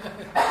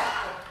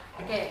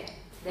 Oke,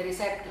 dari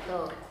set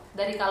itu.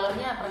 Dari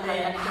colornya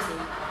pertahankan itu sih.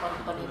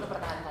 Tone itu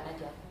pertahankan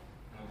aja.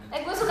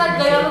 Gue suka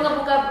gaya lu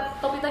ngebuka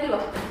topi tadi loh.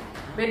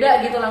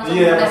 Beda gitu langsung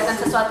mendapatkan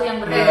sesuatu yang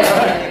berbeda.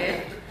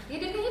 Iya,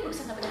 dia kayaknya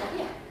bisa nggak pakai topi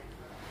ya?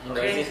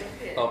 Enggak sih,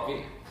 topi.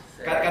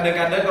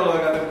 Kadang-kadang kalau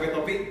nggak pakai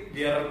topi,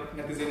 biar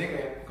netizennya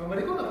kayak,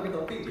 kemarin kok nggak pakai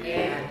topi?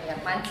 Iya,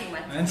 mancing.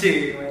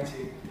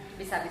 Mancing.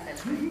 Bisa.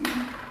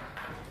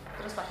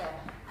 Terus pakai apa?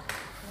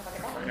 Nggak pakai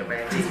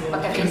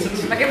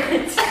topi? Pakai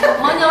peci.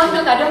 Mau nyalon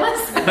pilkada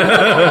mas?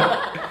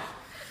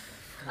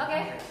 Oke,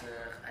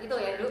 itu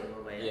ya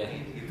dulu. Iya.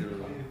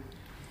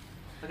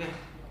 Oke.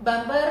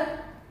 Bumper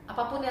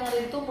apapun yang ada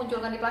itu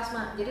munculkan di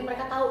plasma. Jadi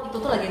mereka tahu itu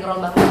tuh lagi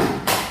ngerol bumper.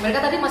 Mereka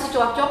tadi masih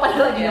cuap-cuap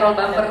padahal lagi ngerol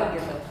bumper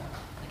gitu.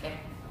 Oke.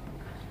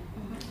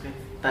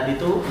 Tadi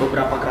tuh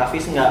beberapa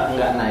grafis nggak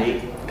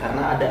naik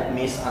karena ada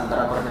miss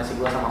antara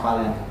koordinasi gua sama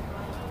Valen.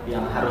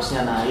 Yang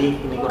harusnya naik,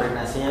 ini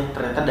koordinasinya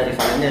ternyata dari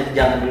Valennya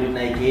jangan dulu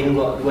naikin,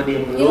 gua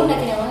diem Ini dulu. lu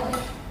naikin yang mana sih?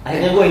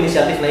 Akhirnya gue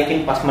inisiatif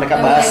naikin pas mereka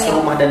Yang bahas milenial.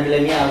 rumah dan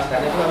milenial.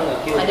 Sekarang itu kan nggak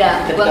Q. Ada,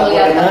 Ketika gua gue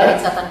ngeliat dengar, ada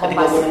insatan ketika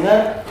Kompas. gue dengar,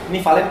 ini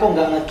Valen kok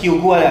nggak nge-Q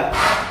gue ya.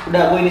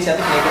 Udah gue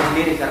inisiatif naikin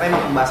sendiri karena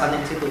emang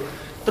pembahasannya di situ.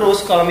 Terus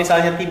kalau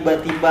misalnya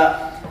tiba-tiba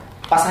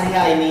pas hari H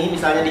ini,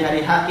 misalnya di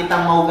hari H kita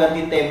mau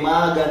ganti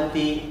tema,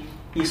 ganti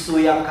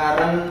isu yang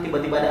current,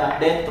 tiba-tiba ada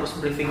update, terus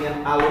briefingnya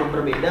alur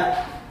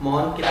berbeda,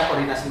 mohon kita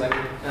koordinasi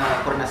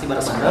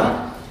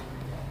bareng-bareng.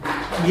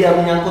 Dia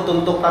menyangkut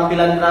untuk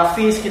tampilan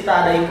grafis,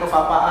 kita ada improve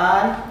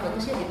apaan,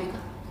 Bagus ya DPK.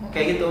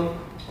 kayak gitu.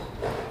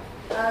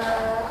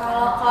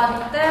 Kalau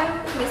konten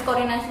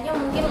miskoordinasinya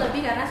mungkin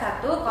lebih karena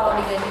satu, kalau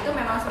diganti itu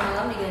memang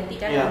semalam diganti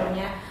kan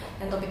alurnya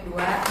yang topik 2.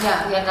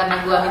 Ya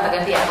karena gua minta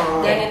ganti ya.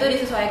 Dan itu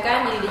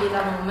disesuaikan di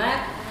digital nomad.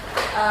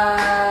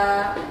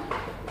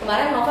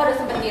 Kemarin Nova udah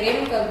sempat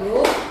kirim ke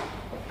grup.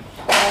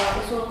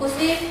 Usulku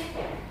sih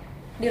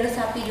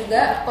diresapi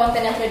juga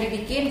konten yang sudah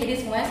dibikin, jadi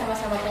semuanya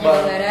sama-sama punya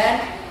gambaran.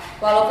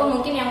 Walaupun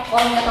mungkin yang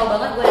orang nggak tahu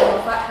banget gue dan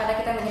Nova karena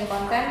kita bikin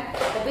konten,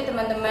 tapi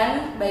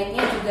teman-teman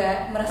baiknya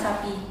juga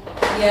meresapi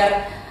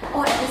biar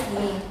at least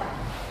gini.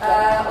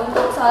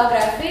 Untuk soal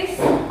grafis,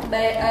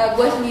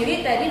 gue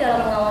sendiri tadi dalam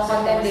mengawal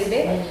konten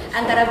DB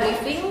antara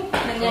briefing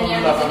dengan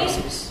yang di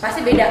sini pasti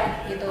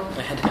beda gitu.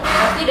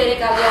 Pasti dari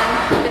kalian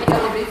ketika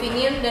gue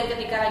briefingin dan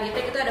ketika lagi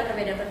take itu ada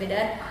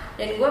perbedaan-perbedaan,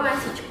 dan gue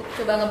masih cukup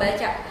coba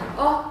ngebaca.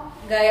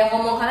 Gak yang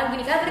ngomong kanan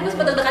gini kan, tadi gue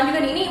sempat deg-degan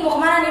juga nih, ini mau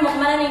kemana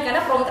nih,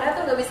 karena prompternya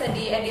tuh gak bisa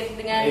diedit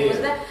dengan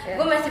maksudnya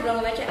gue masih belum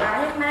ngebaca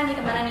arahnya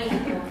kemana nih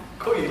gitu.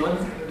 Kok hilang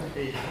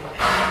sih?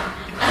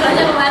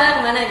 Arahnya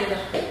kemana gitu.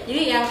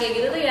 Jadi yang kayak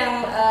gitu tuh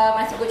yang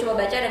masih gue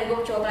coba baca dan gue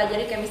coba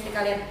pelajari chemistry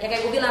kalian. Ya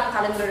kayak gue bilang,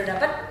 kalian udah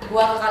dapet,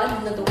 gue ke kalian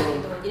belum tentu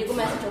gitu. Jadi gue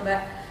masih coba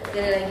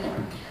gali lagi.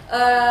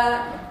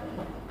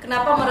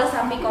 Kenapa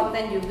meresapi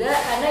konten juga?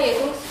 Karena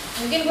yaitu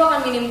mungkin gue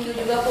akan minim Q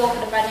juga kok ke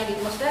depannya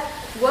gitu. Maksudnya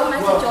gue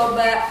masih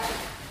coba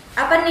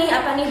apa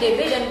nih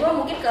DB, dan gue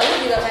mungkin kalau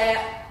juga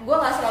kayak gue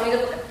nggak selalu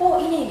gitu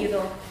ini gitu.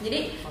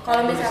 Jadi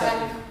kalau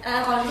misalkan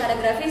ada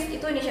grafis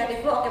itu inisiatif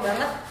gue oke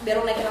banget, biar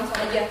lo naikin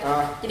langsung aja.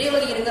 Jadi lo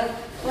lagi denger,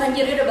 wah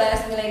anjir dia udah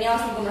bahas milenial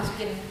sih, gue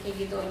masukin kayak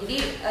gitu. Jadi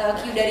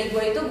Q dari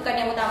gue itu bukan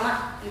yang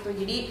utama gitu.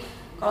 Jadi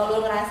kalau lo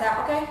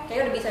ngerasa oke,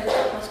 kayaknya udah bisa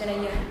masukin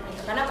aja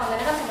gitu. Karena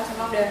kontennya kan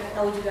sama-sama udah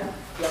tahu juga.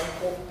 Yang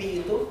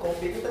kopi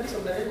itu tadi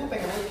sebenarnya gue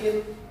pengen naikin,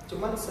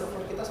 cuman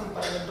server kita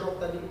sempat ngedrop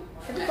tadi.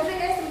 Itu kopi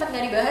kayak sempat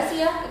nggak dibahas sih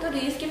ya, itu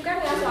di skip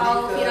kan yang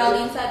soal viral di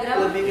Instagram.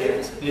 Lebih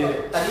kayak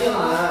tadi yang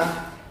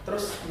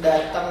terus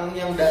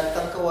yang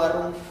datang ke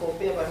warung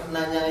kopi apa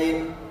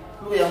nanyain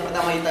lu, yang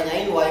pertama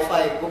ditanyain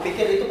wifi. Gue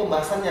pikir itu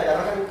pembahasannya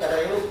karena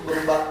itu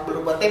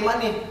berubah tema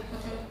nih.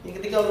 Yang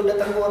ketika lu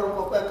datang ke warung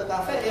kopi, ke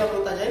kafe, yang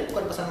lu tanyain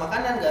bukan pesan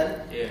makanan kan?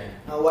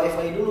 Nah,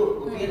 wifi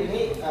dulu. Gue pikir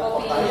ini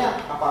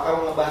portalnya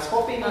apakah ngebahas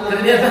kopi nih?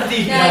 Ternyata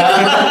tidak.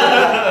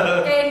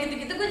 Nah, kayak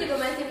gitu-gitu gue juga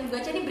masih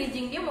membaca nih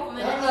bridging dia mau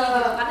kemana nih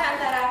gitu. Karena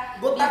antara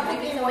gue takut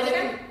nih sama dia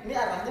kan ini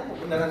arahnya mau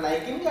beneran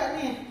naikin nggak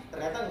nih?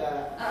 Ternyata nggak.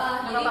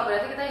 Apa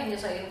berarti kita yang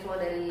nyesuaiin flow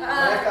dari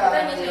mereka kita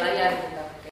di nyesuaiin layar aja. gitu.